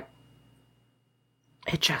just I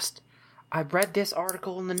read this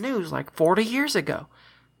article in the news like 40 years ago.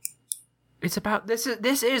 It's about, this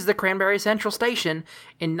is the Cranberry Central Station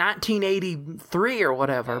in 1983 or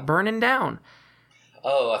whatever, burning down.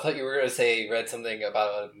 Oh, I thought you were going to say read something about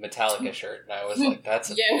a Metallica shirt, and I was like, that's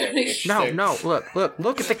a Yeah. very interesting. No,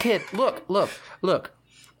 look at the kid. Look.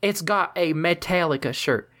 It's got a Metallica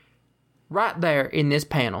shirt right there in this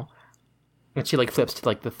panel. And she flips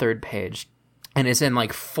to the third page, and it's in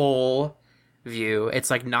full view. It's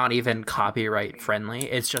not even copyright friendly.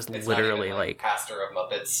 It's just It's literally not even, Pastor of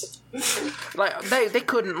Muppets. they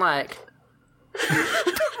couldn't Muppets.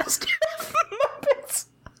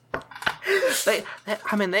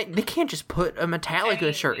 They can't just put a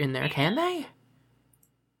Metallica shirt in there, can they?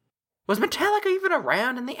 Was Metallica even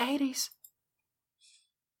around in the 80s?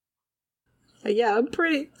 Yeah, I'm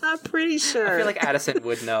pretty sure. I feel like Addison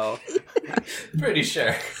would know. Pretty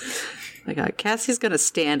sure. My God, Cassie's gonna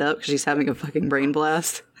stand up because she's having a fucking brain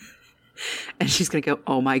blast, and she's gonna go,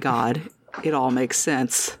 "Oh my God, it all makes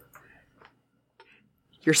sense.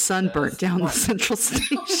 Your son burnt down the central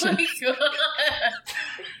station." Oh my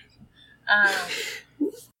god.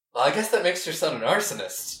 Well, I guess that makes your son an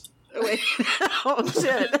arsonist. Wait. Oh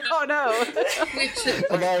shit! Oh no!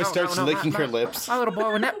 Alara starts licking her my, lips. My little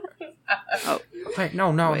boy would never. Oh, Wait,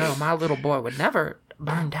 no. My little boy would never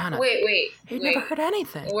burn down a. Wait. He'd never heard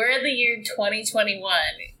anything. We're in the year 2021.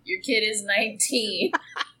 Your kid is 19.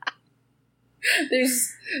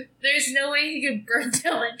 There's no way he could burn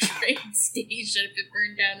down a train station if it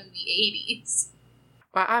burned down in the 80s.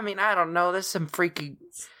 Well, I mean, I don't know. There's some freaky.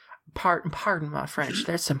 Pardon my French.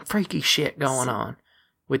 There's some freaky shit going on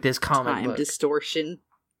with this comic time book. distortion.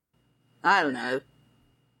 I don't know.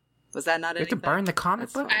 Was that not You have to anything? burn the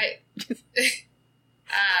comic book?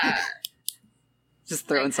 Just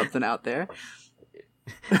throwing something out there.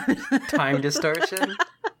 Time distortion?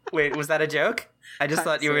 Wait, was that a joke? I just Time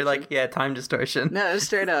thought you were distortion. yeah, time distortion. No,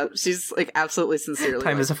 straight up. She's absolutely sincerely.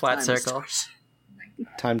 Time like, is a flat time circle. distortion.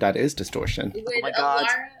 Time dot is distortion. Would my God.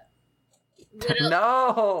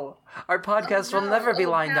 No! Our podcast will never be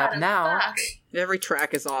lined up now. Fuck. Every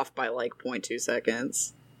track is off by 0.2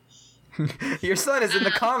 seconds. Your son is in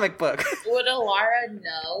the comic book. Would Alara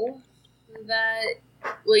know that,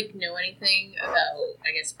 know anything about,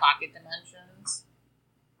 I guess, pocket dimensions?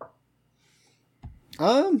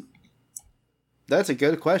 That's a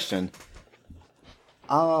good question.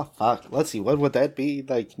 Fuck. Let's see. What would that be?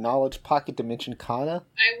 Knowledge pocket dimension kana?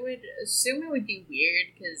 I would assume it would be weird,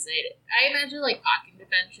 because I imagine, pocket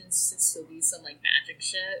dimensions to still be some, magic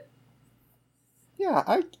shit. Yeah,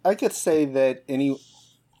 I could say that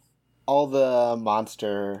all the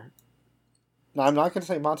monster. No, I'm not gonna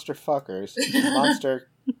say monster fuckers.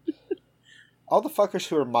 All the fuckers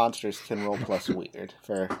who are monsters can roll plus weird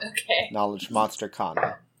for Okay. knowledge monster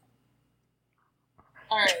kana.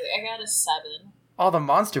 Alright, I got a 7. All the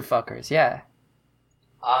monster fuckers, yeah.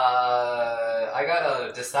 I got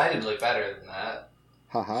a decidedly better than that.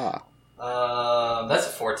 Haha. That's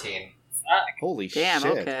a 14. Fuck. Holy Damn,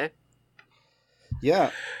 shit. okay.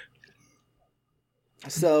 Yeah.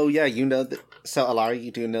 So, yeah, you know that. So, Alara,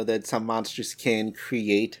 you do know that some monsters can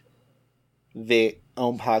create their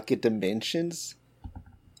own pocket dimensions.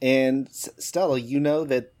 And Stella, you know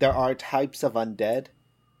that there are types of undead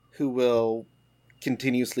who will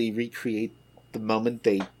continuously recreate the moment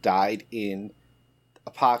they died in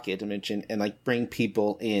a pocket dimension and like bring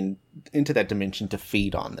people into that dimension to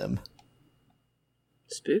feed on them.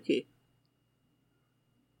 Spooky.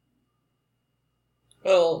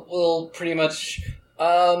 Well, we'll pretty much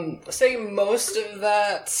say most of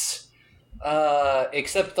that,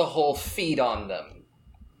 except the whole feed on them.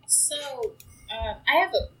 So, I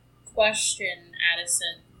have a question,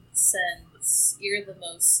 Addison, since you're the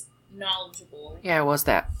most knowledgeable. Yeah, what's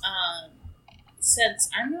that? Since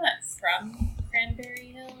I'm not from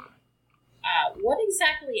Cranberry Hill, what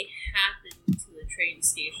exactly happened to the train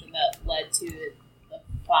station that led to the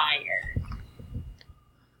fire?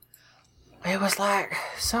 It was like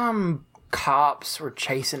some cops were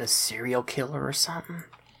chasing a serial killer or something.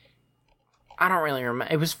 I don't really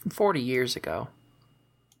remember. It was 40 years ago.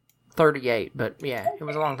 38, but yeah, it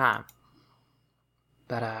was a long time.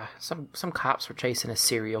 But some cops were chasing a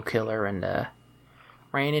serial killer and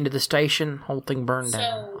ran into the station. Whole thing burned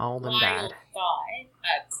down. All of them died. Thought,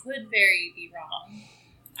 could very be wrong.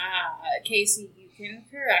 Casey, you can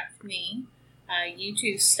correct me. You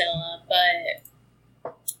too, Stella,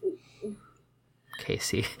 but...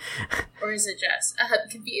 Casey. Or is it Jess? I'm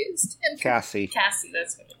confused. Cassie. Cassie,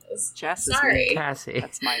 that's what it is. Jess is Sorry. me. Cassie.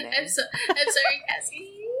 That's my name. I'm sorry,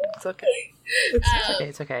 Cassie. It's okay.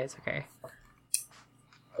 It's okay.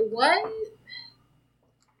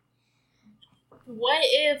 What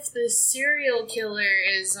if the serial killer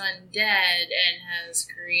is undead and has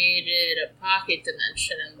created a pocket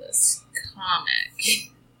dimension in this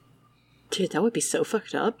comic? Dude, that would be so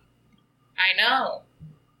fucked up. I know.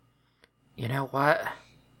 You know what?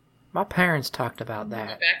 My parents talked about Coming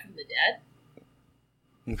that. back from the dead?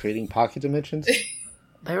 And creating pocket dimensions?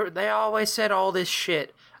 They always said all this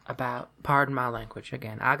shit about, pardon my language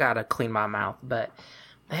again, I gotta clean my mouth, but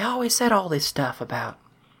they always said all this stuff about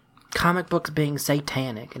comic books being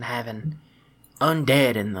satanic and having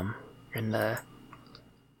undead in them, and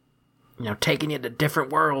taking you to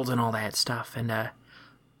different worlds and all that stuff, and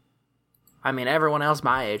I mean, everyone else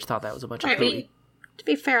my age thought that was a bunch of hooey. To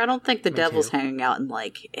be fair, I don't think the Me devil's too. hanging out in,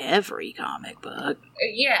 like, every comic book.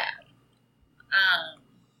 Yeah.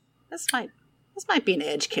 This might be an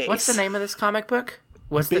edge case. What's the name of this comic book?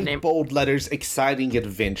 What's the Big name? bold letters, exciting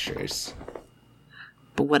adventures.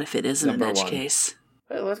 But what if it isn't Number an edge one. case?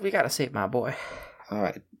 Well, we gotta save my boy. All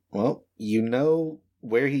right. Well, you know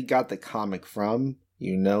where he got the comic from.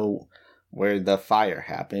 You know where the fire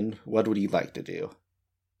happened. What would you like to do?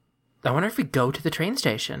 I wonder if we go to the train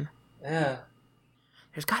station. Yeah.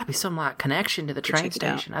 There's gotta be some, like, connection to the Could train check it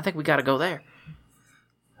out. station. I think we gotta go there.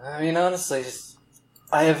 I mean, honestly,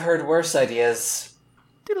 I have heard worse ideas.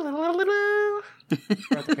 We're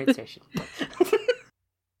at the train station.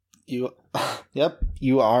 You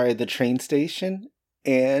are at the train station,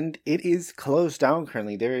 and it is closed down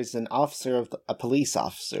currently. There is an officer a police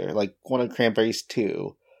officer, like one of Cranberry's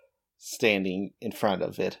 2, standing in front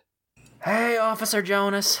of it. Hey, Officer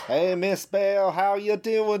Jonas. Hey, Miss Bell, how you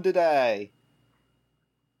doing today?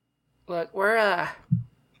 Look, we're,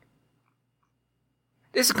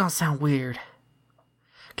 this is gonna sound weird.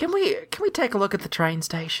 Can we take a look at the train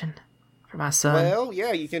station for my son? Well,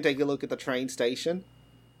 yeah, you can take a look at the train station.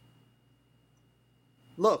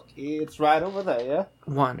 Look, it's right over there.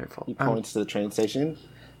 Wonderful. He points to the train station.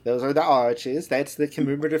 Those are the arches. That's the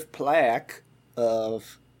commemorative plaque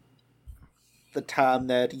of the time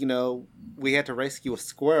that, we had to rescue a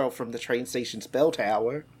squirrel from the train station's bell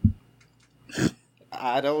tower.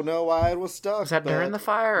 I don't know why it was stuck. Was that during the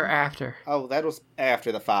fire or after? Oh, that was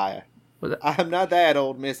after the fire. Was it? I'm not that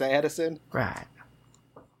old, Miss Addison. Right.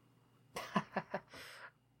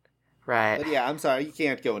 Right. But yeah, I'm sorry, you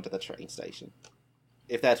can't go into the train station.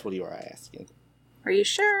 If that's what you are asking. Are you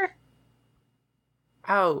sure?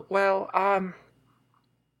 Oh, well,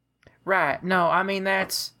 right. No, I mean,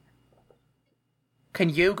 that's... Can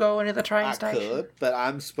you go into the train station? I could, but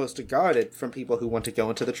I'm supposed to guard it from people who want to go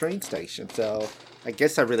into the train station, so I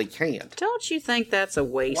guess I really can't. Don't you think that's a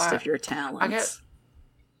waste Why? of your talents? I guess...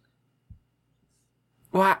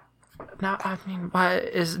 What? No, I mean,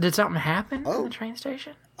 did something happen Oh. in the train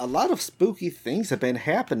station? A lot of spooky things have been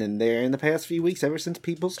happening there in the past few weeks ever since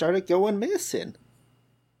people started going missing.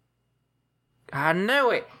 I knew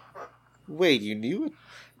it. Wait, you knew it?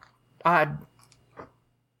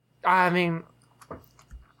 I mean,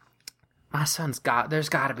 my son's there's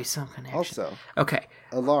got to be some connection. Also, okay,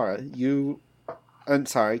 Alara, I'm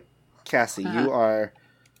sorry, Cassie, you are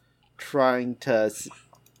trying to.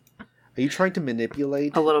 Are you trying to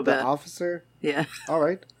manipulate A little the bit. officer? Yeah. All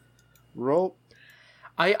right, roll.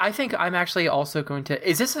 I think I'm actually also going to.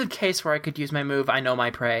 Is this a case where I could use my move? I know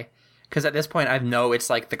my prey, because at this point I know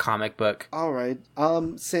it's like the comic book. All right.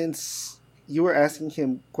 Since you were asking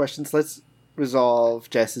him questions, let's resolve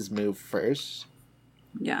Jess's move first.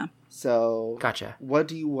 Yeah. So, Gotcha. What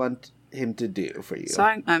do you want him to do for you? So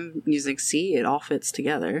I'm using C. It all fits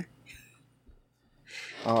together.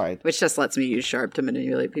 All right. Which just lets me use Sharp to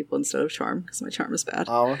manipulate people instead of Charm, because my Charm is bad.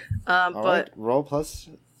 All But right. Roll plus.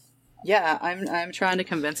 yeah, I'm trying to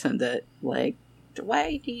convince him that, like,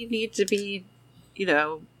 why do you need to be,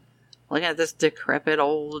 looking at this decrepit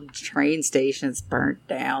old train station that's burnt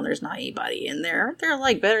down? There's not anybody in there. Aren't there,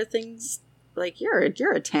 like, better things? Like, you're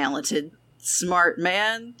a talented, smart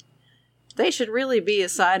man. They should really be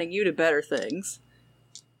assigning you to better things.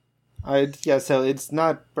 So it's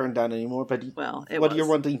not burned down anymore, but Well, what you're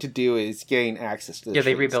wanting to do is gain access to the Yeah,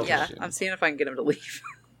 they train rebuilt it. Yeah, station. I'm seeing if I can get him to leave.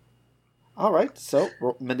 All right, so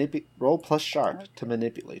roll plus sharp to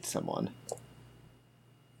manipulate someone.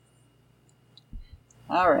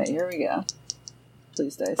 All right, here we go.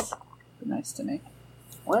 Please, dice. Be nice to me.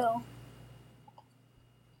 Well.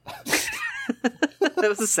 That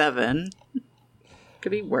was a 7.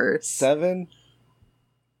 Could be worse. 7.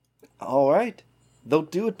 All right. They'll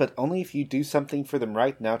do it, but only if you do something for them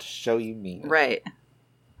right now to show you mean. Right.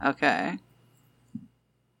 Okay.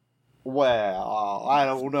 Well, I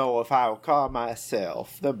don't know if I'll call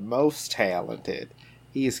myself the most talented.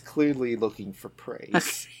 He is clearly looking for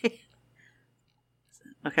praise.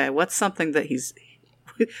 Okay, what's something that he's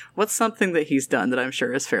done that I'm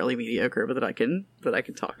sure is fairly mediocre, but that I can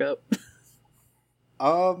talk up?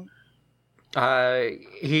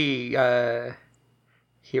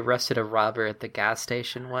 He arrested a robber at the gas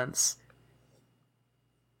station once.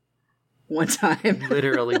 One time.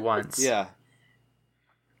 Literally once. Yeah.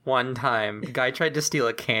 One time. Guy tried to steal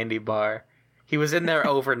a candy bar. He was in there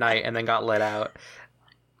overnight and then got let out.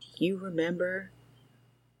 Do you remember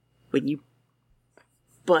when you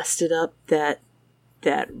busted up that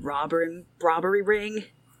robbery ring?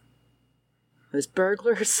 Those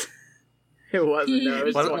burglars? It wasn't. No,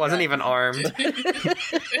 it Wasn't even armed.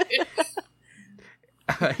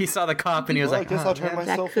 He saw the cop and he was Well, like, I guess I'll turn that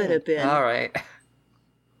myself could in. have been. all right.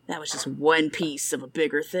 That was just one piece of a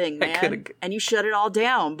bigger thing, That man. could've- And you shut it all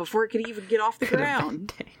down before it could even get off the Could have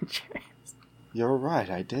ground. been dangerous. You're right,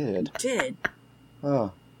 I did. Did.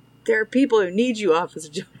 Oh, There are people who need you, Officer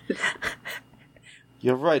Jonas.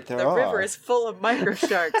 you're right, there The are. river is full of micro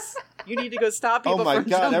sharks. You need to go stop people Oh my from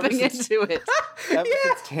God, ever jumping since- into it. Ever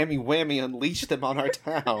since Tammy Whammy unleashed them on our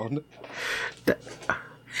town.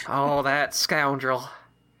 Oh, that scoundrel.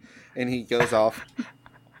 And he goes off.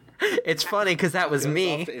 It's funny because that was goes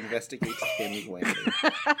me. off to investigate Tammy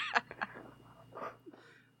Whammy.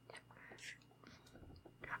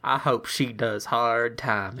 I hope she does hard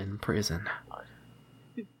time in prison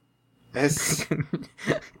As,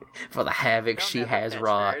 for the havoc she has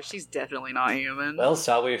wrought. She's definitely not human. Well,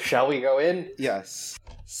 shall we go in? yes.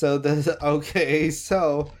 So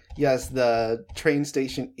yes, the train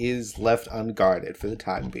station is left unguarded for the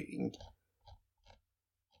time being.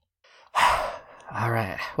 All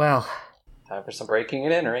right. Well, Time for some breaking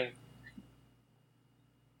and entering.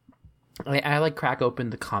 I like crack open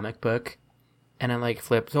the comic book, and I like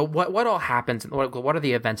flip. So what all happens? What are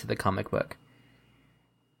the events of the comic book?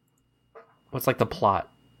 What's like the plot?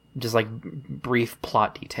 Just like brief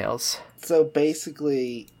plot details. So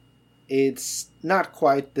basically, it's not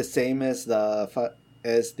quite the same as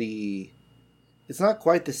it's not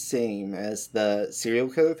quite the same as the serial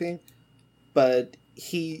killer thing, but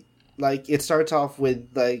it starts off with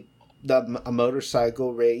like a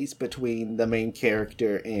motorcycle race between the main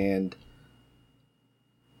character and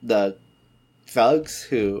the thugs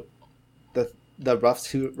the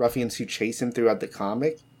ruffians who chase him throughout the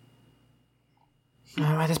comic.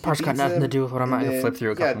 This part's got beats nothing to them, do with what I'm and going to then- flip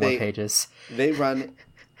through a yeah, couple more pages.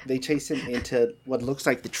 They chase him into what looks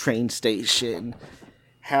like the train station,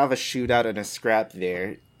 have a shootout and a scrap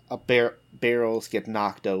there. Barrels get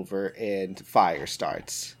knocked over and fire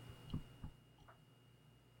starts.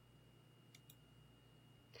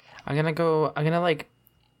 I'm gonna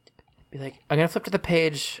flip to the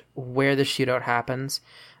page where the shootout happens.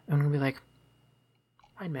 I'm gonna be like,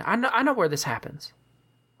 wait a minute, I know where this happens.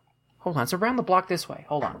 Hold on, it's around the block this way.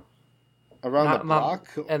 Hold on. Around the block?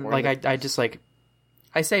 And or like I just like,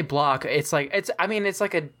 I say block. It's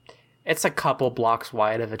a couple blocks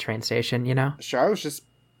wide of a train station, you know. Sure, I was just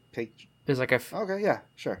Picture. There's like a. Okay, yeah,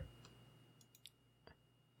 sure.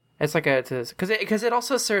 It's like a because it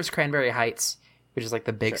also serves Cranberry Heights, which is like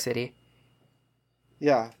the big city.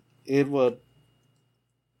 Yeah, it would.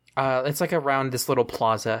 It's like around this little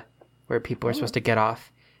plaza where people are supposed to get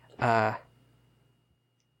off. And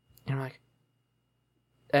I'm like,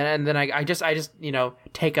 and then I just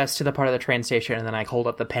take us to the part of the train station, and then I hold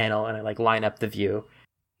up the panel and I like line up the view.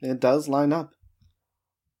 It does line up.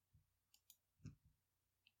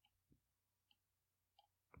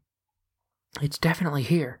 It's definitely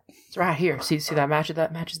here. It's right here. See that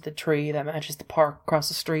matches the tree, that matches the park across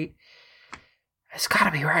the street. It's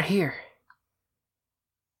gotta be right here.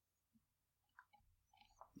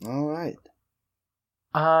 All right.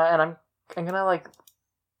 And I'm gonna like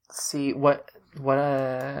see what I'm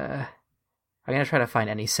gonna try to find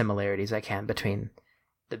any similarities I can between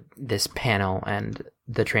this panel and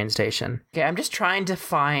the train station. Okay, I'm just trying to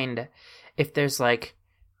find if there's like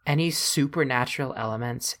any supernatural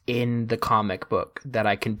elements in the comic book that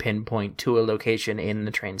I can pinpoint to a location in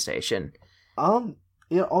the train station.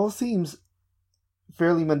 It all seems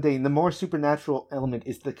fairly mundane. The more supernatural element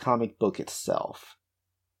is the comic book itself.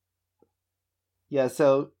 Yeah,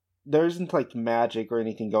 so there isn't like magic or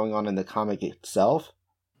anything going on in the comic itself.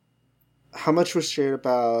 How much was shared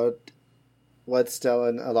about what Stella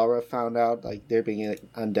and Alara found out, like there being like,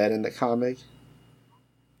 undead in the comic?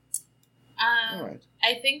 All right.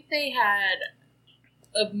 I think they had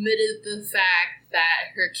admitted the fact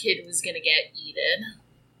that her kid was going to get eaten.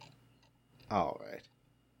 All right.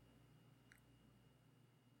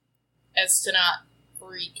 As to not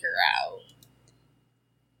freak her out.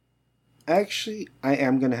 Actually, I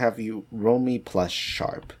am going to have you roll me plus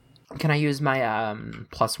sharp. Can I use my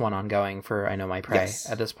 +1 ongoing for I Know My Prey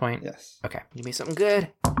at this point? Yes. Okay, give me something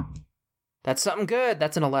good. That's something good.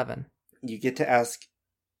 That's an 11. You get to ask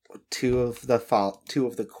two of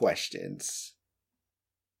the questions.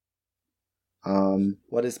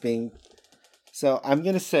 What is being... So I'm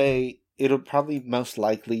going to say it'll probably most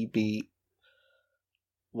likely be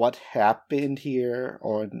what happened here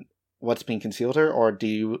or what's being concealed here, or do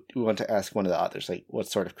you want to ask one of the others? Like, what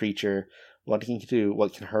sort of creature, what can you do,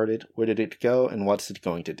 what can hurt it, where did it go, and what's it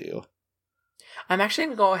going to do? I'm actually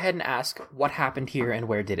going to go ahead and ask what happened here and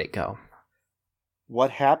where did it go?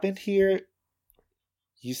 What happened here...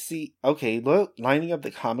 You see, okay, look, lining up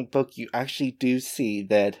the comic book, you actually do see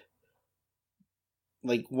that,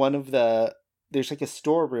 like, there's like a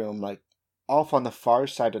storeroom, like, off on the far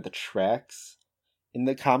side of the tracks. In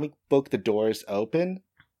the comic book, the door is open,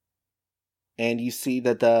 and you see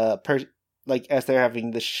that as they're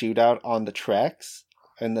having the shootout on the tracks,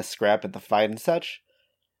 and the scrap and the fight and such,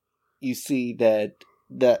 you see that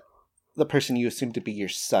the person you assume to be your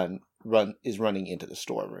son is running into the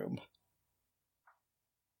storeroom.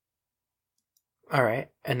 All right,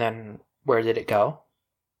 and then where did it go?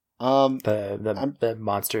 The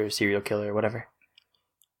monster, serial killer, whatever.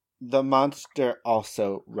 The monster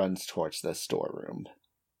also runs towards the storeroom,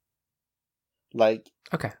 like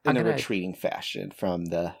in a retreating fashion from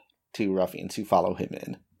the two ruffians who follow him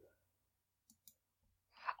in.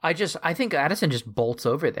 I think Addison just bolts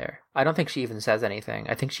over there. I don't think she even says anything.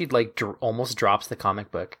 I think she almost drops the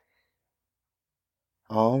comic book.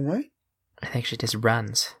 All right. I think she just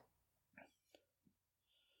runs.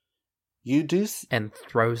 You do... and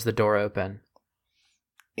throws the door open.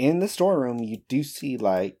 In the storeroom, you do see,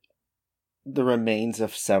 like, the remains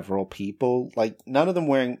of several people. Like, none of them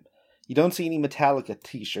wearing... You don't see any Metallica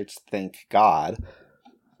t-shirts, thank God.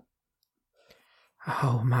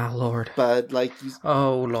 Oh, my lord. But, like...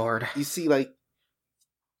 Oh, Lord. You see, like,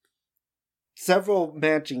 several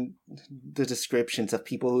matching the descriptions of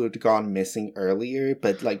people who had gone missing earlier,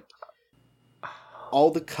 but, like... all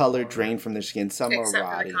the color drained from their skin. Some except are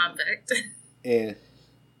rotting. Except for the convict.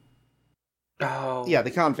 And, yeah,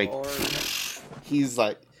 the convict. Lord.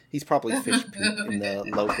 He's probably fish poop in the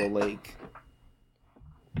local lake.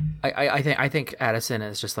 I think Addison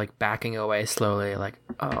is just like backing away slowly, like,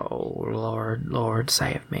 oh Lord,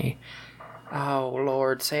 save me. Oh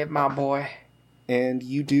Lord, save my boy. And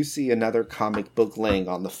you do see another comic book laying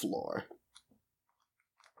on the floor.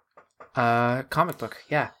 Comic book,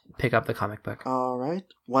 yeah. Pick up the comic book. Alright.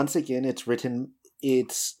 Once again,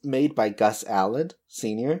 it's made by Gus Allen,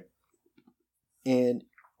 Sr. And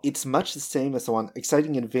it's much the same as the one,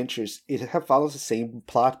 Exciting Adventures. It follows the same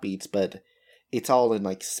plot beats, but it's all in,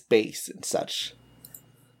 like, space and such.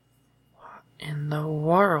 What in the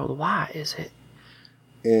world? Why is it?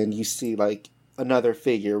 And you see, like, another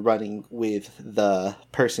figure running with the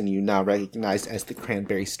person you now recognize as the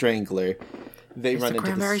Cranberry Strangler. It's the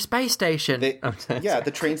Cranberry Space Station.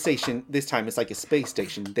 The train station this time is like a space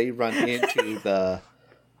station. They run into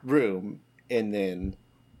room, and then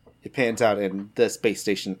it pans out and the space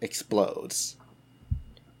station explodes.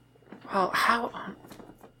 Well, how on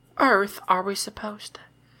earth are we supposed to?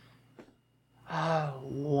 Oh,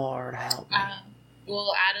 Lord help me.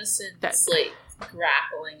 Well, Addison's, like,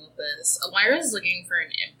 grappling with this. Elvira's looking for an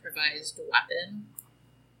improvised weapon.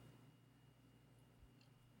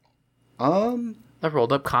 The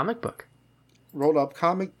rolled up comic book. Rolled up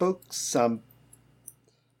comic books, some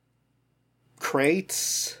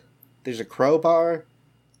crates, there's a crowbar,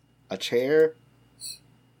 a chair.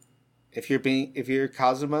 If you're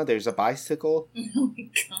Kazuma, there's a bicycle. Oh my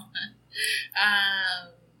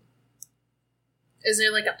god. Is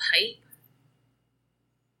there like a pipe?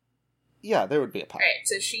 Yeah, there would be a pipe. Alright,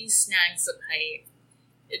 so she snags the pipe,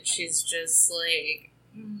 and she's just like,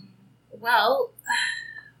 well...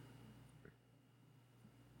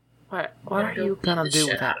 What are you gonna do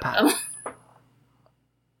with that pipe?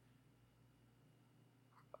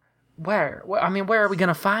 Where? I mean, where are we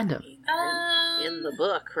gonna find him? In the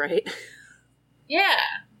book, right? Yeah.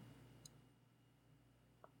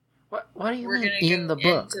 What do you We're mean gonna in go the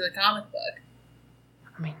book? into the comic book.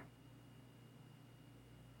 I mean,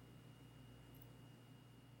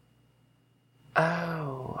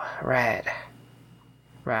 oh, right.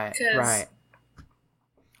 'Cause-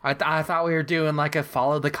 I thought we were doing like a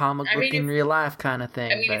follow the comic book in real life kind of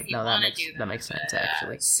thing, I mean, but if you no, want to that do makes sense but,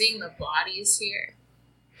 actually. Seeing the bodies here.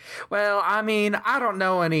 Well, I mean, I don't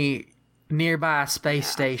know any nearby space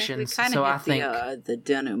stations, so I think the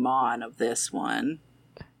denouement of this one.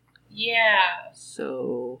 Yeah.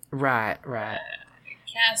 So right.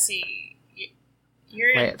 Cassie,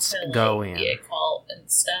 you're Let's into, go like, in. the occult and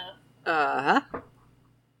stuff.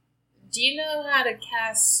 Do you know how to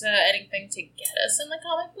cast anything to get us in the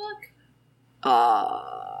comic book?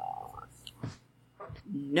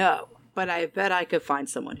 No, but I bet I could find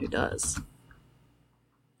someone who does.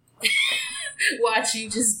 Watch you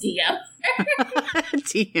just DM.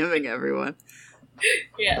 DMing everyone.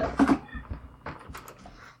 Yeah.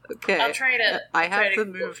 Okay. I'll try to. I have try to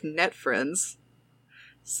move net friends.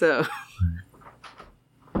 So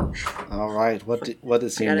All right, what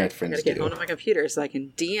does your net I friends gotta get do? onto my computer so I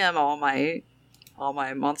can DM all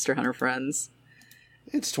my Monster Hunter friends.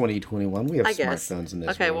 It's 2021. We have I guess. smartphones in this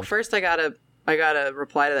Okay, well world. first I gotta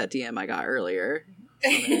reply to that DM I got earlier. So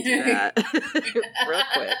I'm gonna do that real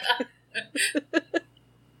quick.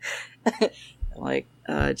 Like,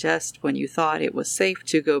 just when you thought it was safe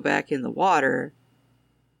to go back in the water,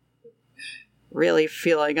 really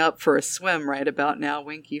feeling up for a swim right about now,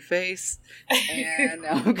 winky face. And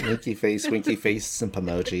now I'm gonna... winky face, simp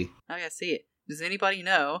emoji. Oh yeah, see it. Does anybody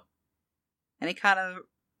know any kind of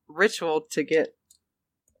ritual to get,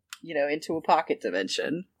 into a pocket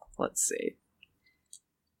dimension? Let's see.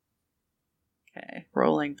 Okay,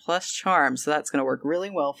 rolling plus charm, so that's going to work really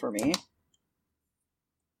well for me.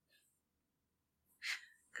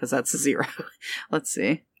 Because that's a 0. Let's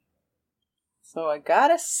see. So I got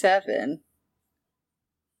a 7.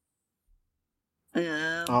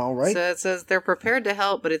 All right. So it says they're prepared to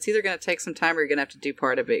help, but it's either going to take some time or you're going to have to do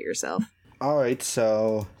part of it yourself. All right,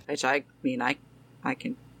 so Which I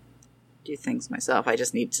can do things myself. I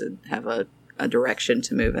just need to have a direction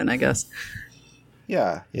to move in, I guess.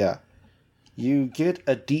 yeah. You get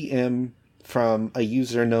a DM from a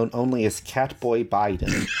user known only as Catboy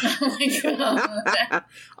Biden. Oh my god.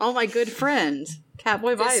 Oh, my good friend,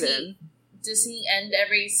 Catboy Does Biden. Does he end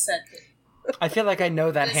every sentence? I feel like I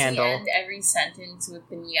know that Does handle. he end every sentence with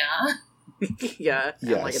the nya? Yeah,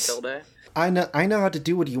 Yes. like a tilde. I know how to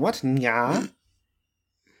do what you want, nya.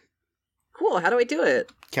 Cool, how do I do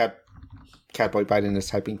it? Catboy Biden is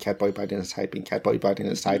typing, Catboy Biden is typing, Catboy Biden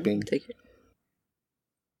is typing. Take it.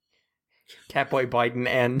 Catboy Biden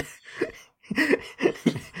and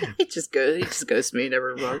He just ghosts me,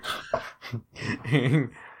 never wrote.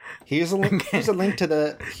 Here's a link to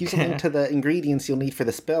the ingredients you'll need for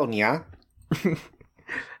the spell, nya.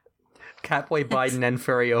 Catboy Biden and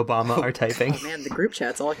Furry Obama are typing. Oh man, the group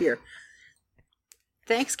chat's all here.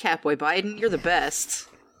 Thanks, Catboy Biden, you're the best.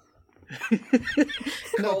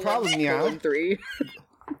 No problem, nya. 3.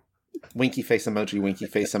 Winky face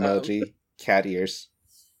emoji, cat ears.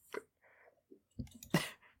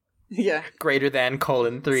 Yeah. Greater than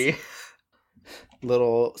 :3.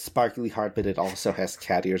 Little sparkly heart, but it also has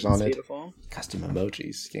cat ears on That's it. beautiful. Custom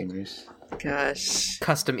emojis, gamers. Gosh.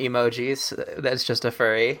 Custom emojis. That's just a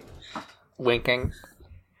furry winking.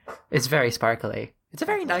 It's very sparkly. It's a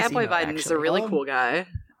very nice Catboy emote, Biden is a actually. really cool guy,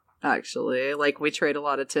 actually. Like, we trade a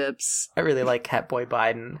lot of tips. I really like Catboy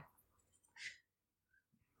Biden.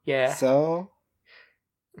 Yeah. So,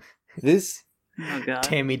 this Oh god.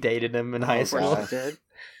 Tammy dated him in high Oh, school. God. Dead.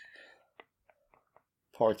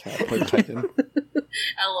 Poor Catboy Biden. LR,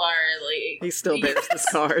 like... He still bears the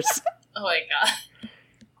scars. Oh my god.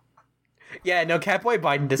 Yeah, no, Catboy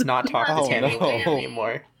Biden does not talk to Oh, Tammy no.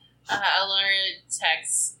 anymore. LR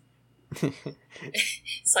texts,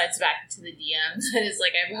 slides back to the DMs, and is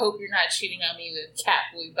like, I hope you're not cheating on me with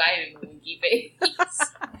Catboy Biden, winky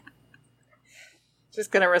face.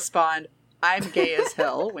 Just gonna respond, I'm gay as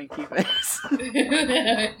hell, winky face.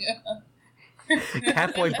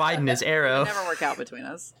 Catboy Biden is Arrow. It'll never work out between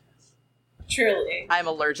us. Truly. I'm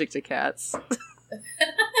allergic to cats.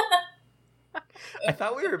 I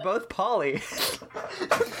thought we were both poly.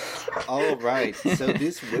 All right, so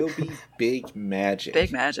this will be big magic.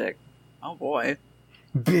 Big magic. Oh boy.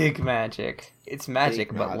 Big magic. It's magic,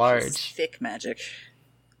 Big but magic. large. Thick magic.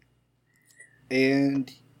 And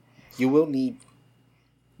you will need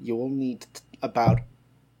about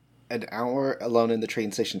an hour alone in the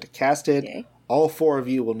train station to cast it. Yay. All four of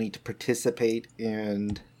you will need to participate,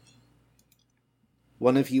 and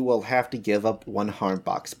one of you will have to give up one harm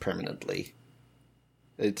box permanently.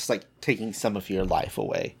 It's like taking some of your life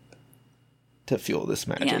away to fuel this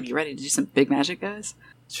magic. Damn, you ready to do some big magic, guys?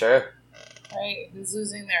 Sure. Right? Who's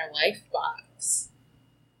losing their life box?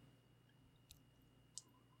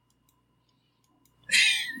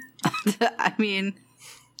 I mean,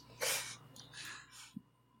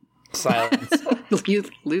 Silence. you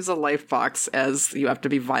lose a life box as you have to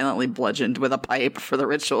be violently bludgeoned with a pipe for the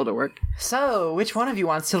ritual to work. So, which one of you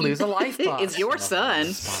wants to lose a life box? It's your son.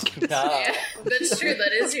 Yeah, that's true.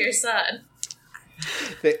 That is your son.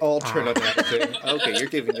 They all turn on Addison. Okay, you're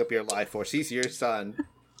giving up your life force. He's your son.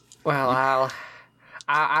 Well,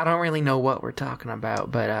 I don't really know what we're talking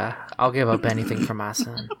about, but I'll give up anything for my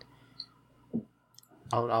son.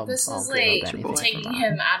 I'll This I'll is give up like anything for taking my-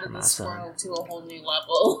 him out of for my this son. world to a whole new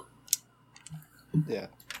level. Yeah.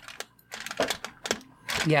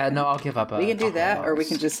 Yeah, no, I'll give up. We can do a that, harm or we box.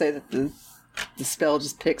 can just say that the spell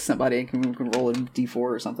just picks somebody and we can roll a d4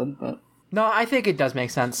 or something. But No, I think it does make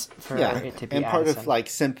sense for Yeah, it to be and part Addison. of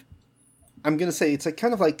like I'm gonna say it's like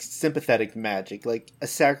kind of like sympathetic magic. Like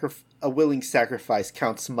a willing sacrifice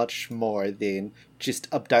counts much more than just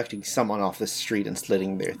abducting someone off the street and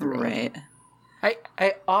slitting their throat. right.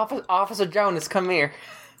 Hey, Officer Jonas, come here.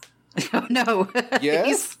 Oh no.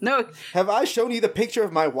 Yes? No, Have I shown you the picture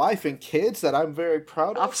of my wife and kids that I'm very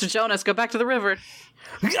proud of? Officer Jonas, go back to the river.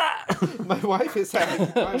 My wife is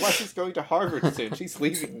going to Harvard soon. She's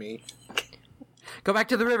leaving me. Go back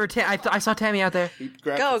to the river. I saw Tammy out there. He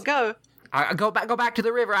grabs Go, his- go. Go back to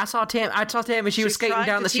the river. I saw Tammy. She was skating trying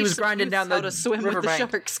down. to She was teach the grinding youth down how the to swim with the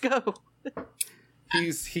riverbank. sharks. Go.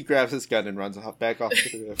 He grabs his gun and runs back off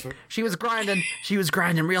to the river. She was grinding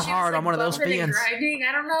real She hard was, on one of those bumping and fins. grinding.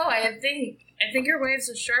 I don't know. I think your wife's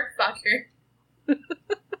a shark fucker.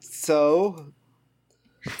 So,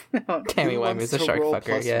 Tammy who Webb wants is a to shark roll fucker.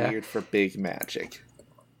 plus Yeah. weird for big magic?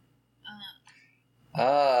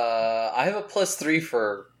 I have a +3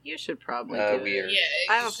 for You should probably do it. weird. Yeah.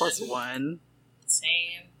 I have a +1.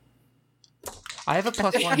 Same. I have a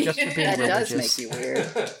 +1 just for being That religious. does make you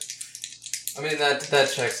weird. I mean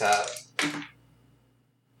that checks out.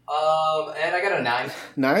 And I got a 9.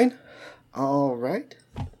 9? All right.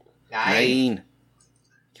 9.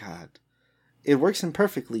 God. It works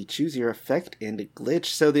imperfectly. Choose your effect and a glitch.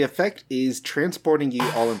 So the effect is transporting you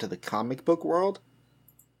all into the comic book world.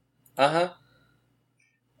 Uh-huh.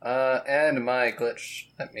 And my glitch.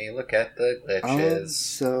 Let me look at the glitches.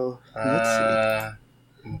 So, let's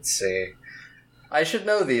see. I should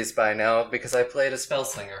know these by now because I played a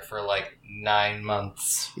spellslinger for like 9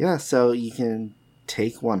 months. Yeah, so you can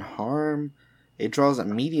take one harm. It draws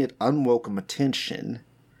immediate unwelcome attention.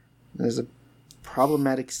 There's a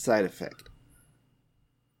problematic side effect.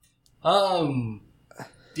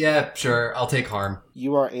 Yeah, sure. I'll take harm.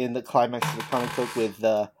 You are in the climax of the comic book with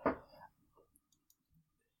the...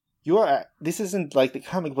 This isn't like the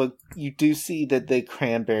comic book. You do see that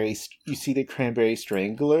you see the Cranberry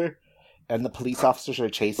Strangler, and the police officers are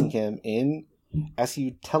chasing him in. As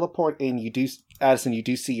you teleport in, Addison, you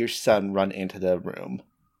do see your son run into the room.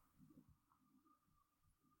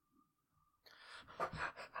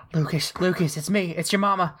 Lucas, it's me. It's your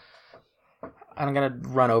mama. I'm gonna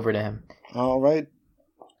run over to him. All right.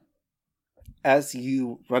 As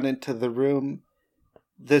you run into the room,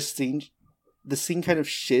 the scene kind of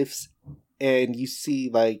shifts, and you see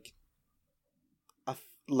like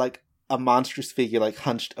a monstrous figure like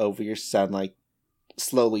hunched over your son, like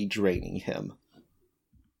slowly draining him.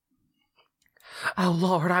 Oh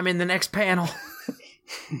Lord, I'm in the next panel.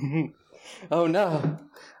 Oh no.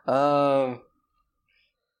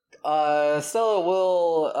 Stella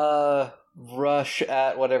will rush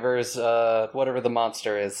at whatever the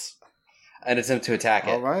monster is. and attempt to attack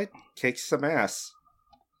it. Alright, kick some ass.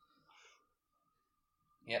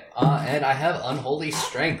 Yep. And I have unholy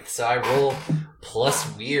strength, so I roll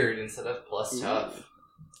plus weird instead of plus tough.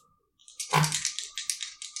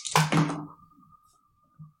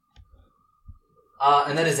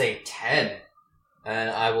 And that is a 10. And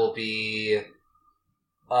I will be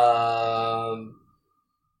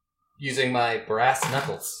using my brass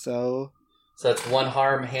knuckles. So that's 1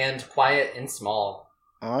 harm, hand, quiet, and small.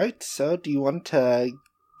 alright, so do you want to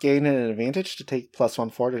gain an advantage to take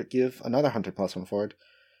 +1 forward or give another hunter +1 forward?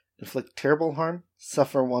 Inflict terrible harm,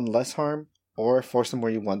 suffer 1 less harm, or force them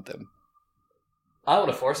where you want them? I want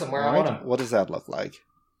to force them where I want them. What does that look like?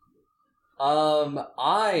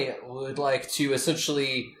 I would like to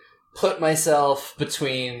essentially put myself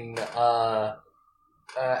between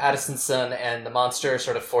Addison's son and the monster,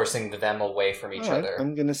 sort of forcing them away from each other.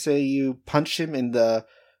 I'm gonna say you punch him in the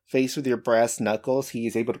face with your brass knuckles. He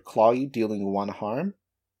is able to claw you, dealing 1 harm.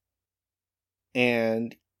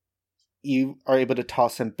 And you are able to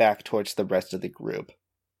toss him back towards the rest of the group.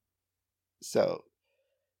 So,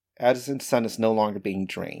 Addison's son is no longer being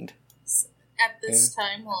drained. At this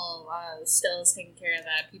time, while Stella's taking care of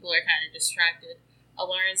that, people are kind of distracted.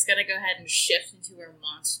 Alara's gonna go ahead and shift into her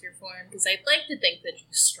monster form, because I'd like to think that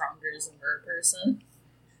she's stronger as a mer person.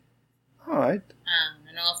 Alright.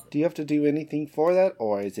 And I'll... Do you have to do anything for that,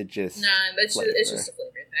 or is it just No, it's just a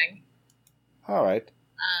flavor thing. Alright.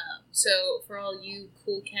 So for all you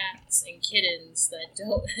cool cats and kittens that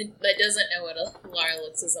doesn't know what Alara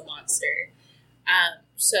looks as a monster,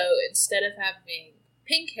 so instead of having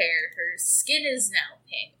pink hair, her skin is now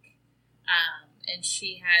pink, and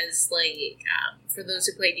she has for those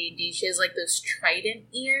who play D&D, she has those trident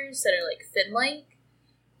ears that are fin-like.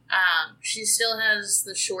 She still has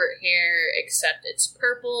the short hair, except it's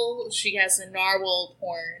purple. She has a narwhal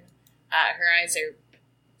horn. Her eyes are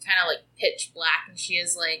kind of pitch black, and she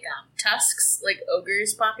has tusks,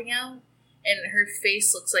 ogres popping out, and her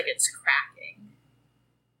face looks like it's cracking.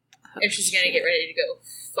 And she's gonna get ready to go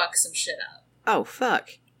fuck some shit up. Oh,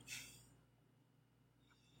 fuck.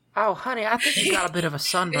 Oh, honey, I think you got a bit of a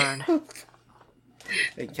sunburn.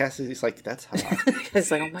 And Cassidy's like, that's hot. It's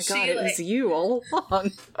like, oh my god, it was you all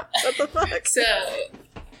along. What the fuck? So,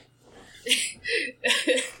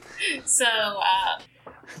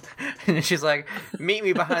 And she's like, meet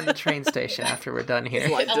me behind the train station after we're done here.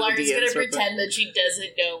 Alara's gonna pretend that she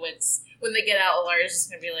doesn't know when they get out. Alara's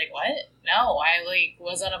just gonna be like, what? No, I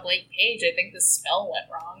was on a blank page. I think the spell went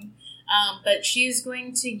wrong. But she's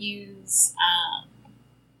going to use,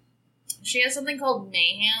 she has something called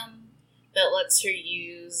Mayhem that lets her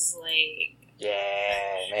use, a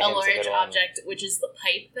large object, which is the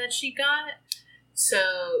pipe that she got. So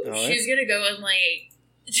she's gonna go and,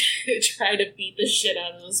 try to beat the shit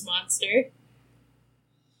out of this monster.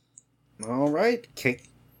 Alright, kick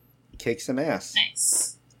some ass.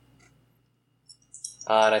 Nice.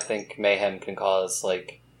 And I think Mayhem can cause,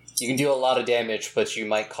 you can do a lot of damage, but you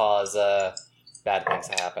might cause bad things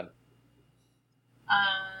to happen.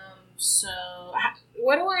 So,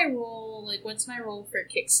 what do I roll? What's my roll for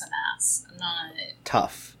kick some ass? I'm not...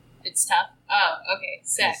 Tough. It's tough? Oh, okay,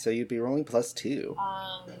 sick. Yeah, so you'd be rolling +2.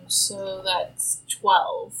 So that's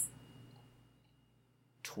 12.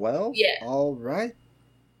 12? Yeah. Alright.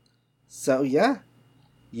 So, yeah.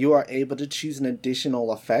 You are able to choose an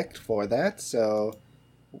additional effect for that, so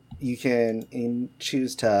you can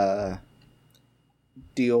choose to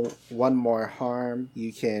deal 1 more harm.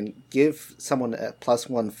 You can give someone a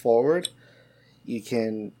 +1 forward. You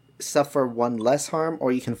can suffer 1 less harm,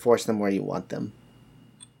 or you can force them where you want them.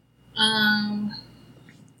 I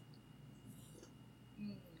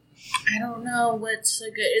don't know what's so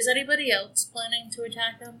good. Is anybody else planning to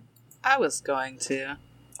attack him? I was going to.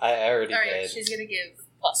 I already Alright, did. she's gonna give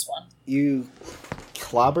 +1. You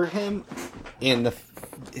clobber him in the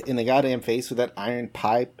goddamn face with that iron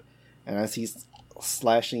pipe, and as he's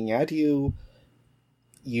slashing at you,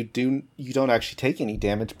 you don't actually take any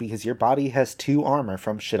damage because your body has 2 armor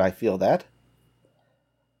from Should I Feel That.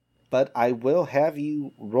 But I will have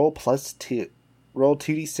you roll +2. Roll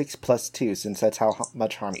 2d6 +2, since that's how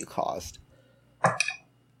much harm you caused.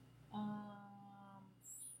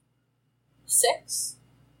 6.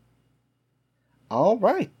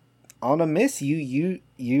 Alright. On a miss, you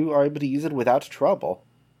are able to use it without trouble.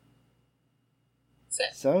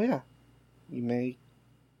 6. So, yeah. You may...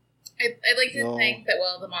 I'd like to think that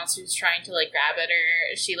while the monster's trying to, grab at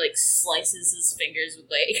her, she, slices his fingers with,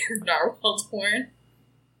 her narwhal's horn.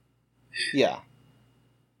 Yeah.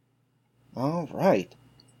 Alright.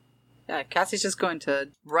 Yeah, Cassie's just going to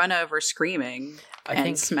run over screaming I and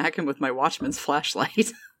think- smack him with my Watchman's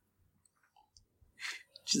flashlight.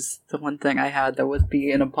 which is the one thing I had that would be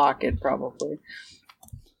in a pocket, probably.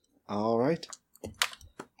 All right.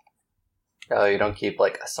 Oh, you don't keep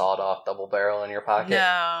like a sawed-off double barrel in your pocket?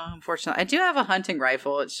 No, unfortunately. I do have a hunting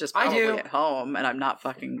rifle. It's just I probably do. at home, and I'm not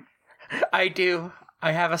fucking... I do.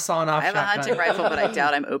 I have a sawn-off I have a shotgun. hunting rifle, but I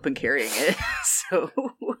doubt I'm open carrying it, so...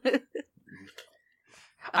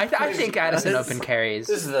 I think Addison open carries.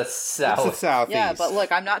 This is the It's south. the southeast. Yeah, but look,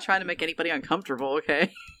 I'm not trying to make anybody uncomfortable,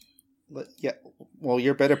 okay? Yeah. Well,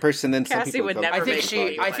 you're a better person than some Cassie people. would go- never I think make she-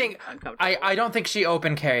 anyone I think- uncomfortable. I don't think she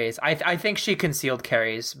open carries. I think she concealed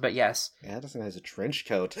carries, but yes. Addison has a trench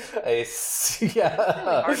coat.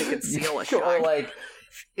 Yeah. Hard to conceal a Or shot. like,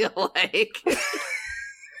 feel like...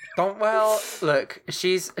 Look,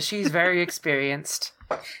 she's very experienced.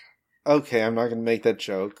 Okay, I'm not going to make that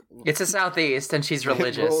joke. It's the southeast, and she's Roll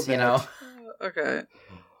religious, you know. that. Okay.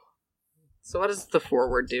 So what does the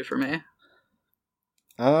forward do for me?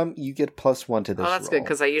 You get +1 to this. Oh, that's good, roll.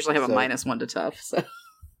 because I usually have So- a -1 to tough, so...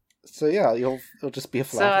 So yeah, it'll just be a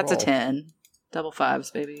So flat that's a roll. 10. Double fives,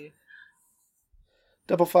 baby.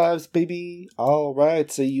 Double fives, baby. All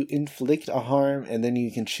right, so you inflict a harm, and then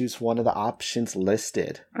you can choose one of the options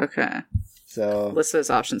listed. Okay. So, List those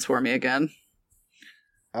options for me again.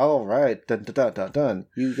 all right, dun dun dun dun dun.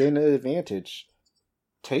 You gain an advantage.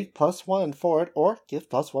 Take +1 for it, or give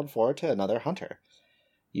 +1 for it to another hunter.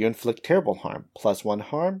 You inflict terrible harm, +1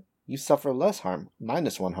 harm. You suffer less harm,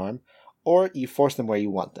 -1 harm, or you force them where you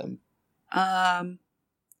want them. I'll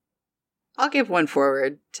give one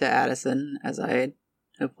forward to Addison as I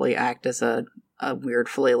hopefully act as a weird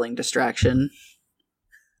flailing distraction.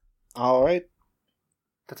 All right,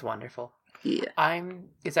 That's wonderful. Yeah.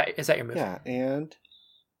 Is that your move? yeah, and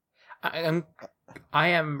I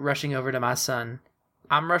am rushing over to my son.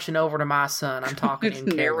 I'm rushing over to my son. I'm talking in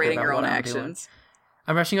character Narrating about your own what I'm doing. actions.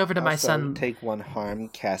 I'm rushing over to my also son. take 1 harm,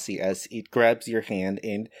 Cassie, as it grabs your hand,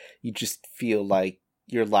 and you just feel like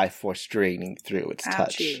your life force draining through its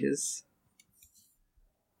touch. Ouchies.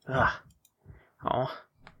 Ugh. Oh.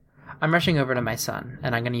 I'm rushing over to my son,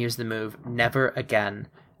 and I'm going to use the move Never Again.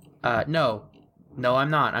 No, I'm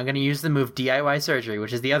not. I'm going to use the move DIY Surgery,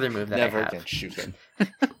 which is the other move that Never I have. again shoot him.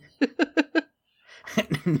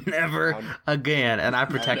 Never again, and I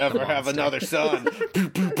protect I'll the never have monster. another son.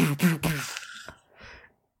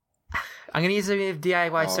 I'm gonna use the move DIY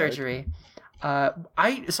right. Surgery.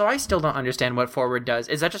 I still don't understand what forward does.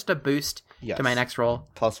 Is that just a boost Yes. to my next roll?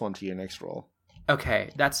 +1 to your next roll.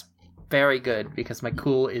 Okay, that's very good because my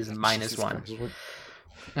cool is -1. Jesus Christ.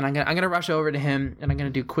 And I'm gonna rush over to him, and I'm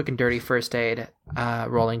gonna do quick and dirty first aid,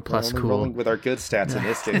 rolling plus We're only cool. rolling with our good stats in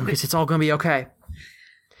this game. Lucas, it's all gonna be okay.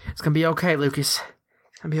 It's gonna be okay, Lucas.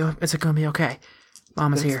 It's gonna be okay.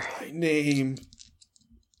 Mama's here. My name.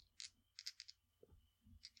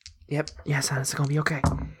 Yep. Yes, it's gonna be okay.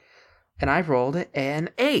 And I rolled an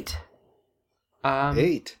 8.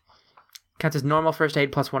 8. Counts as normal first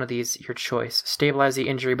aid plus one of these, your choice. Stabilize the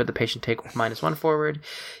injury, but the patient take -1 forward.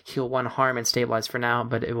 Heal 1 harm and stabilize for now,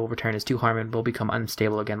 but it will return as 2 harm and will become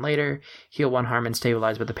unstable again later. Heal 1 harm and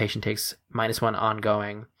stabilize, but the patient takes -1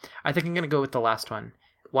 ongoing. I think I'm going to go with the last one.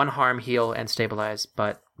 1 harm, heal, and stabilize,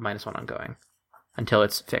 but -1 ongoing. Until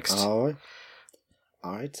it's fixed. All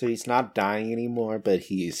right, so he's not dying anymore, but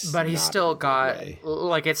he's But he's not still in a good got, way.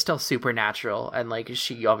 like, it's still supernatural, and, like,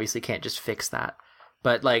 she obviously can't just fix that.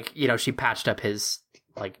 But, like, you know, she patched up his,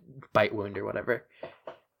 like, bite wound or whatever.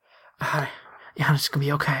 Yeah, it's gonna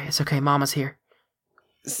be okay. It's okay. Mama's here.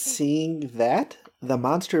 Seeing that, the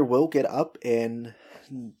monster will get up and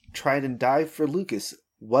try and dive for Lucas.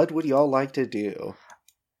 What would y'all like to do?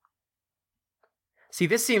 See,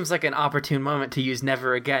 this seems like an opportune moment to use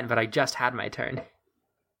Never Again, but I just had my turn.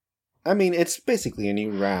 I mean, it's basically a new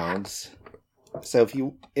round. So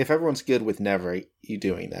if everyone's good with never, you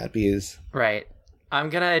doing that because Right. I'm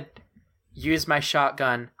gonna use my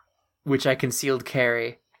shotgun, which I concealed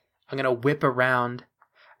carry. I'm gonna whip around,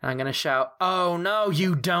 and I'm gonna shout, "Oh no,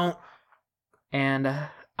 you don't!" And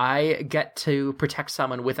I get to protect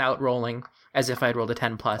someone without rolling, as if I'd rolled a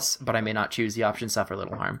 10+, but I may not choose the option suffer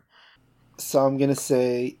little harm. so I'm gonna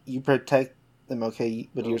say you protect them, okay,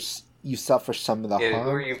 but you suffer some of the Yeah, harm. who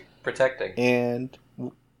are you protecting? And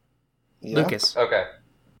yeah? Lucas. Okay.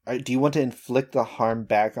 Do you want to inflict the harm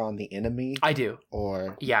back on the enemy, I do.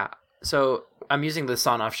 or Yeah. So I'm using the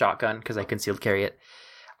sawn-off shotgun because I concealed carry it,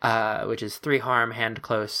 which is 3 harm, hand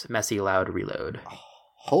close, messy, loud, reload.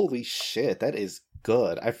 holy shit, that is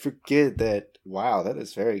good. I forget that. Wow, that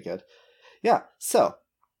is very good. Yeah. So,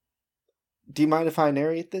 do you mind if I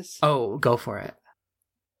narrate this? Oh, go for it.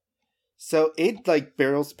 So it like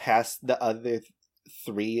barrels past the other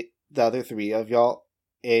three of y'all,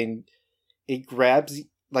 and it grabs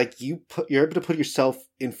like you're able to put yourself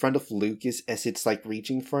in front of Lucas as it's like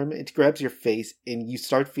reaching for him. It grabs your face and you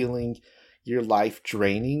start feeling your life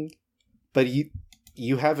draining, but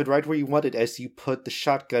you have it right where you want it as you put the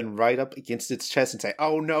shotgun right up against its chest and say,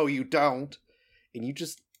 "Oh no, you don't," and you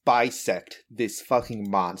just bisect this fucking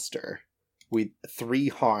monster with 3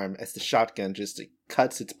 harm as the shotgun just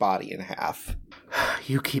cuts its body in half.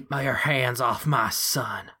 You keep your hands off my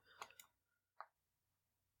son.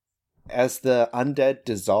 As the undead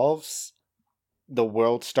dissolves, the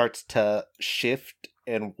world starts to shift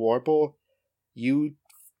and warble. You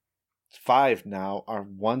 5 now are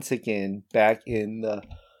once again back in the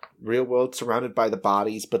real world, surrounded by the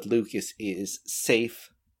bodies, but Lucas is safe,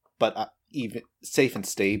 but even safe and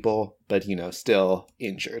stable, but still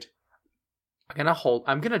injured.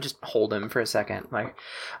 I'm gonna just hold him for a second. Like,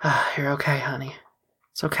 you're okay, honey.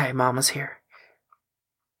 It's okay. Mama's here.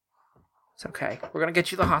 It's okay. We're gonna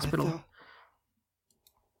get you to the hospital.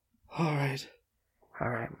 All right.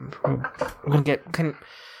 We're gonna get.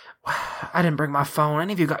 I didn't bring my phone.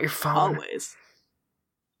 Any of you got your phone? Always.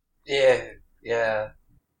 Yeah.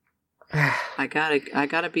 I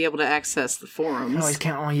gotta be able to access the forums. I always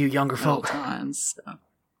count on you, younger at all folk. times. So.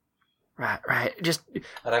 Right. Just.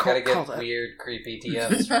 But I gotta get weird, creepy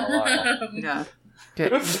DMs for a while. Yeah.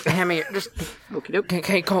 Hand me. Just.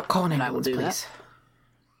 Okay. Call an And I will ambulance, do please.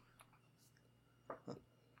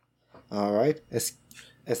 All right.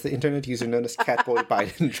 As the internet user known as Catboy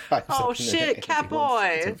Biden drives Oh up in shit, an Catboy!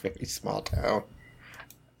 ambulance. It's a very small town.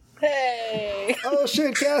 Hey! Oh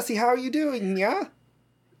shit, Cassie, how are you doing? Yeah.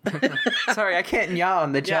 Sorry, I can't yaw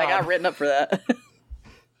on the Yeah, job. I got written up for that.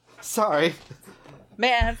 Sorry.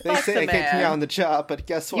 Man, They fuck say the I can't man. yaw on the job, but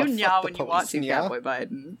guess what? You Fuck yaw the when you want to, police, yeah? Catboy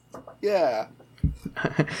Biden. Yeah.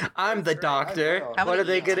 I'm the doctor. How What many are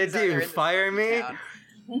they gonna eons are there in do? this Fire me? town?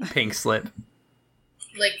 Pink slip.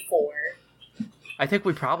 Like 4. I think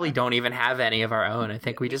we probably don't even have any of our own. I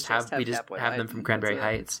think we just have Catboy them from Biden, Cranberry that's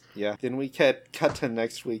it. Heights. Yeah. Then we cut to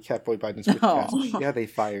next week. Catboy Biden's with Oh. Cassie. Yeah, they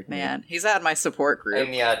fired me. Man, he's at my support group.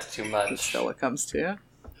 And yeah, it's too When much. Stella comes to.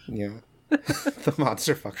 Yeah. The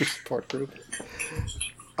monster fucker support group.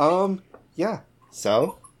 Yeah.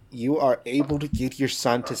 So, you are able to get your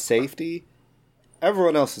son to safety.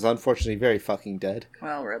 Everyone else is unfortunately very fucking dead.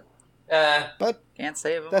 Well, rip. But Can't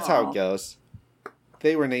save him that's all. how it goes.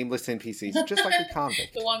 They were nameless NPCs, just like the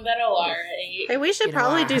convict. The one that Alara ate. Hey, we should You know,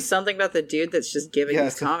 probably I- do something about the dude that's just giving Yeah,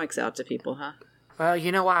 these so- comics out to people, huh? Well,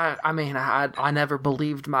 you know, I never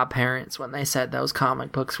believed my parents when they said those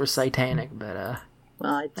comic books were satanic, but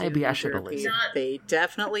Well, I do Maybe I need should to believe. repeat, Not- they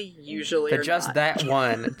definitely usually are just not. that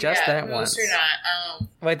one, just Yeah, that one. most are not.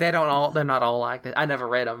 Wait, they're not all like that. I never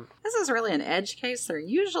read them. This is really an edge case. They're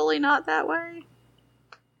usually not that way.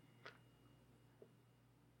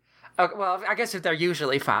 Okay, well, I guess if they're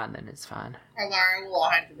usually fine, then it's fine. Alara will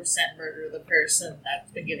 100% murder the person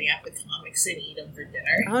that's been giving out the comics and eat them for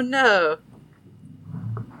dinner. Oh no.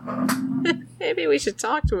 Maybe we should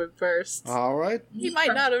talk to him first. All right. He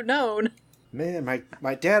might not have known. Man,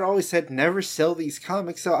 my dad always said never sell these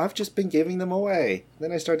comics, so I've just been giving them away.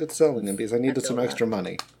 Then I started selling them because I needed feel some that. extra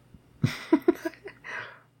money.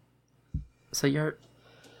 So your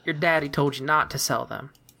daddy told you not to sell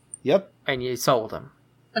them, Yep. and you sold them.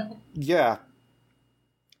 Yeah.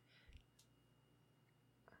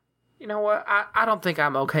 You know what? I don't think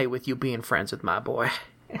I'm okay with you being friends with my boy.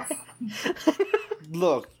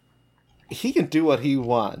 Look, he can do what he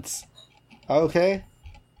wants. Okay?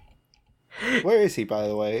 Where is he, by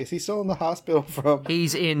the way? Is he still in the hospital from...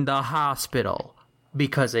 He's in the hospital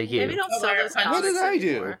because of you. Maybe don't sell those What comics did I do?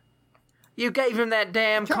 anymore. You gave him that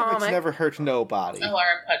damn Comics comic. never hurt nobody.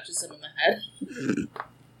 Alara punches him in the head.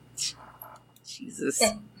 Jesus.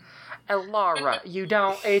 And Laura, you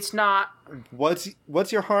don't. It's not. What's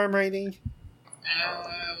your harm rating?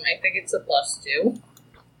 I think it's a +2.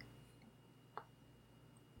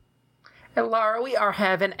 And Laura, we are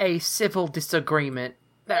having a civil disagreement.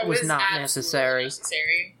 That was not absolutely necessary.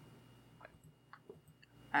 necessary.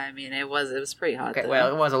 I mean, it was pretty hot. Okay, though.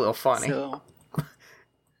 well, it was a little funny. So,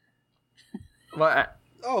 What?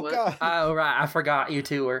 Oh, What? God. Oh, right. I forgot you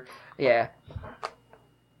two were. Yeah.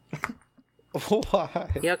 Why?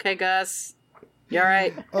 you okay, Gus? You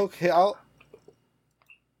alright? Okay, I'll...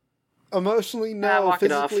 Emotionally, no. walk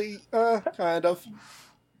it off. Physically, kind of.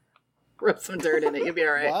 Rub some dirt in it. You'll be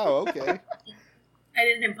alright. Wow, okay. I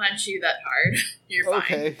didn't punch you that hard. You're fine.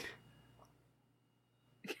 Okay.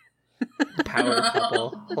 Power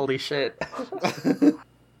couple. Holy shit.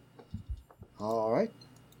 Alright.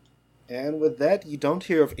 And with that, you don't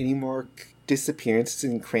hear of any more disappearances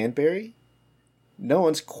in Cranberry. No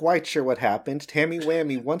one's quite sure what happened. Tammy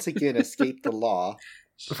Whammy once again escaped the law.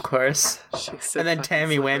 Of course. She's so And then fucking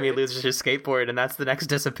Tammy Whammy slippery. loses her skateboard, and that's the next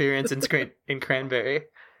disappearance in Cranberry.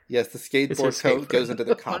 Yes, the skateboard It's her coat skateboard. goes into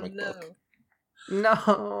the Oh, comic no. book.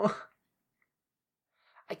 No.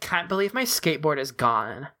 I can't believe my skateboard is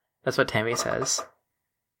gone. That's what Tammy says.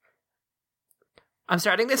 I'm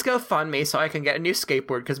starting this GoFundMe so I can get a new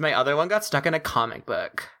skateboard because my other one got stuck in a comic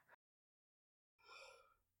book.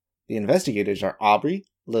 The investigators are Aubrey,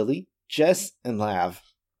 Lily, Jess, and Lav.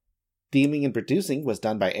 Theming and producing was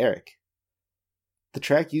done by Eric. The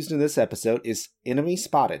track used in this episode is Enemy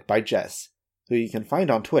Spotted by Jess, who you can find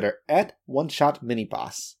on Twitter at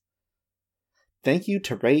OneShotMiniBoss. Thank you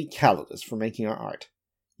to Ray Calidus for making our art.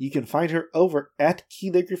 You can find her over at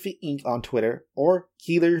Calligraphy Inc. on Twitter or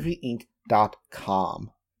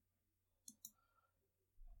calligraphyinc.com.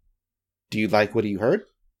 Do you like what you heard?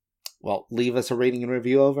 Well, leave us a rating and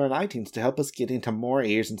review over on iTunes to help us get into more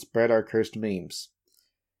ears and spread our cursed memes.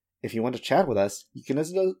 If you want to chat with us, you can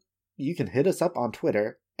hit us up on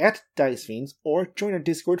Twitter at DiceFiends or join our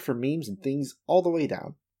Discord for memes and things all the way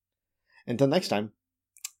down. Until next time,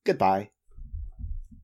 goodbye.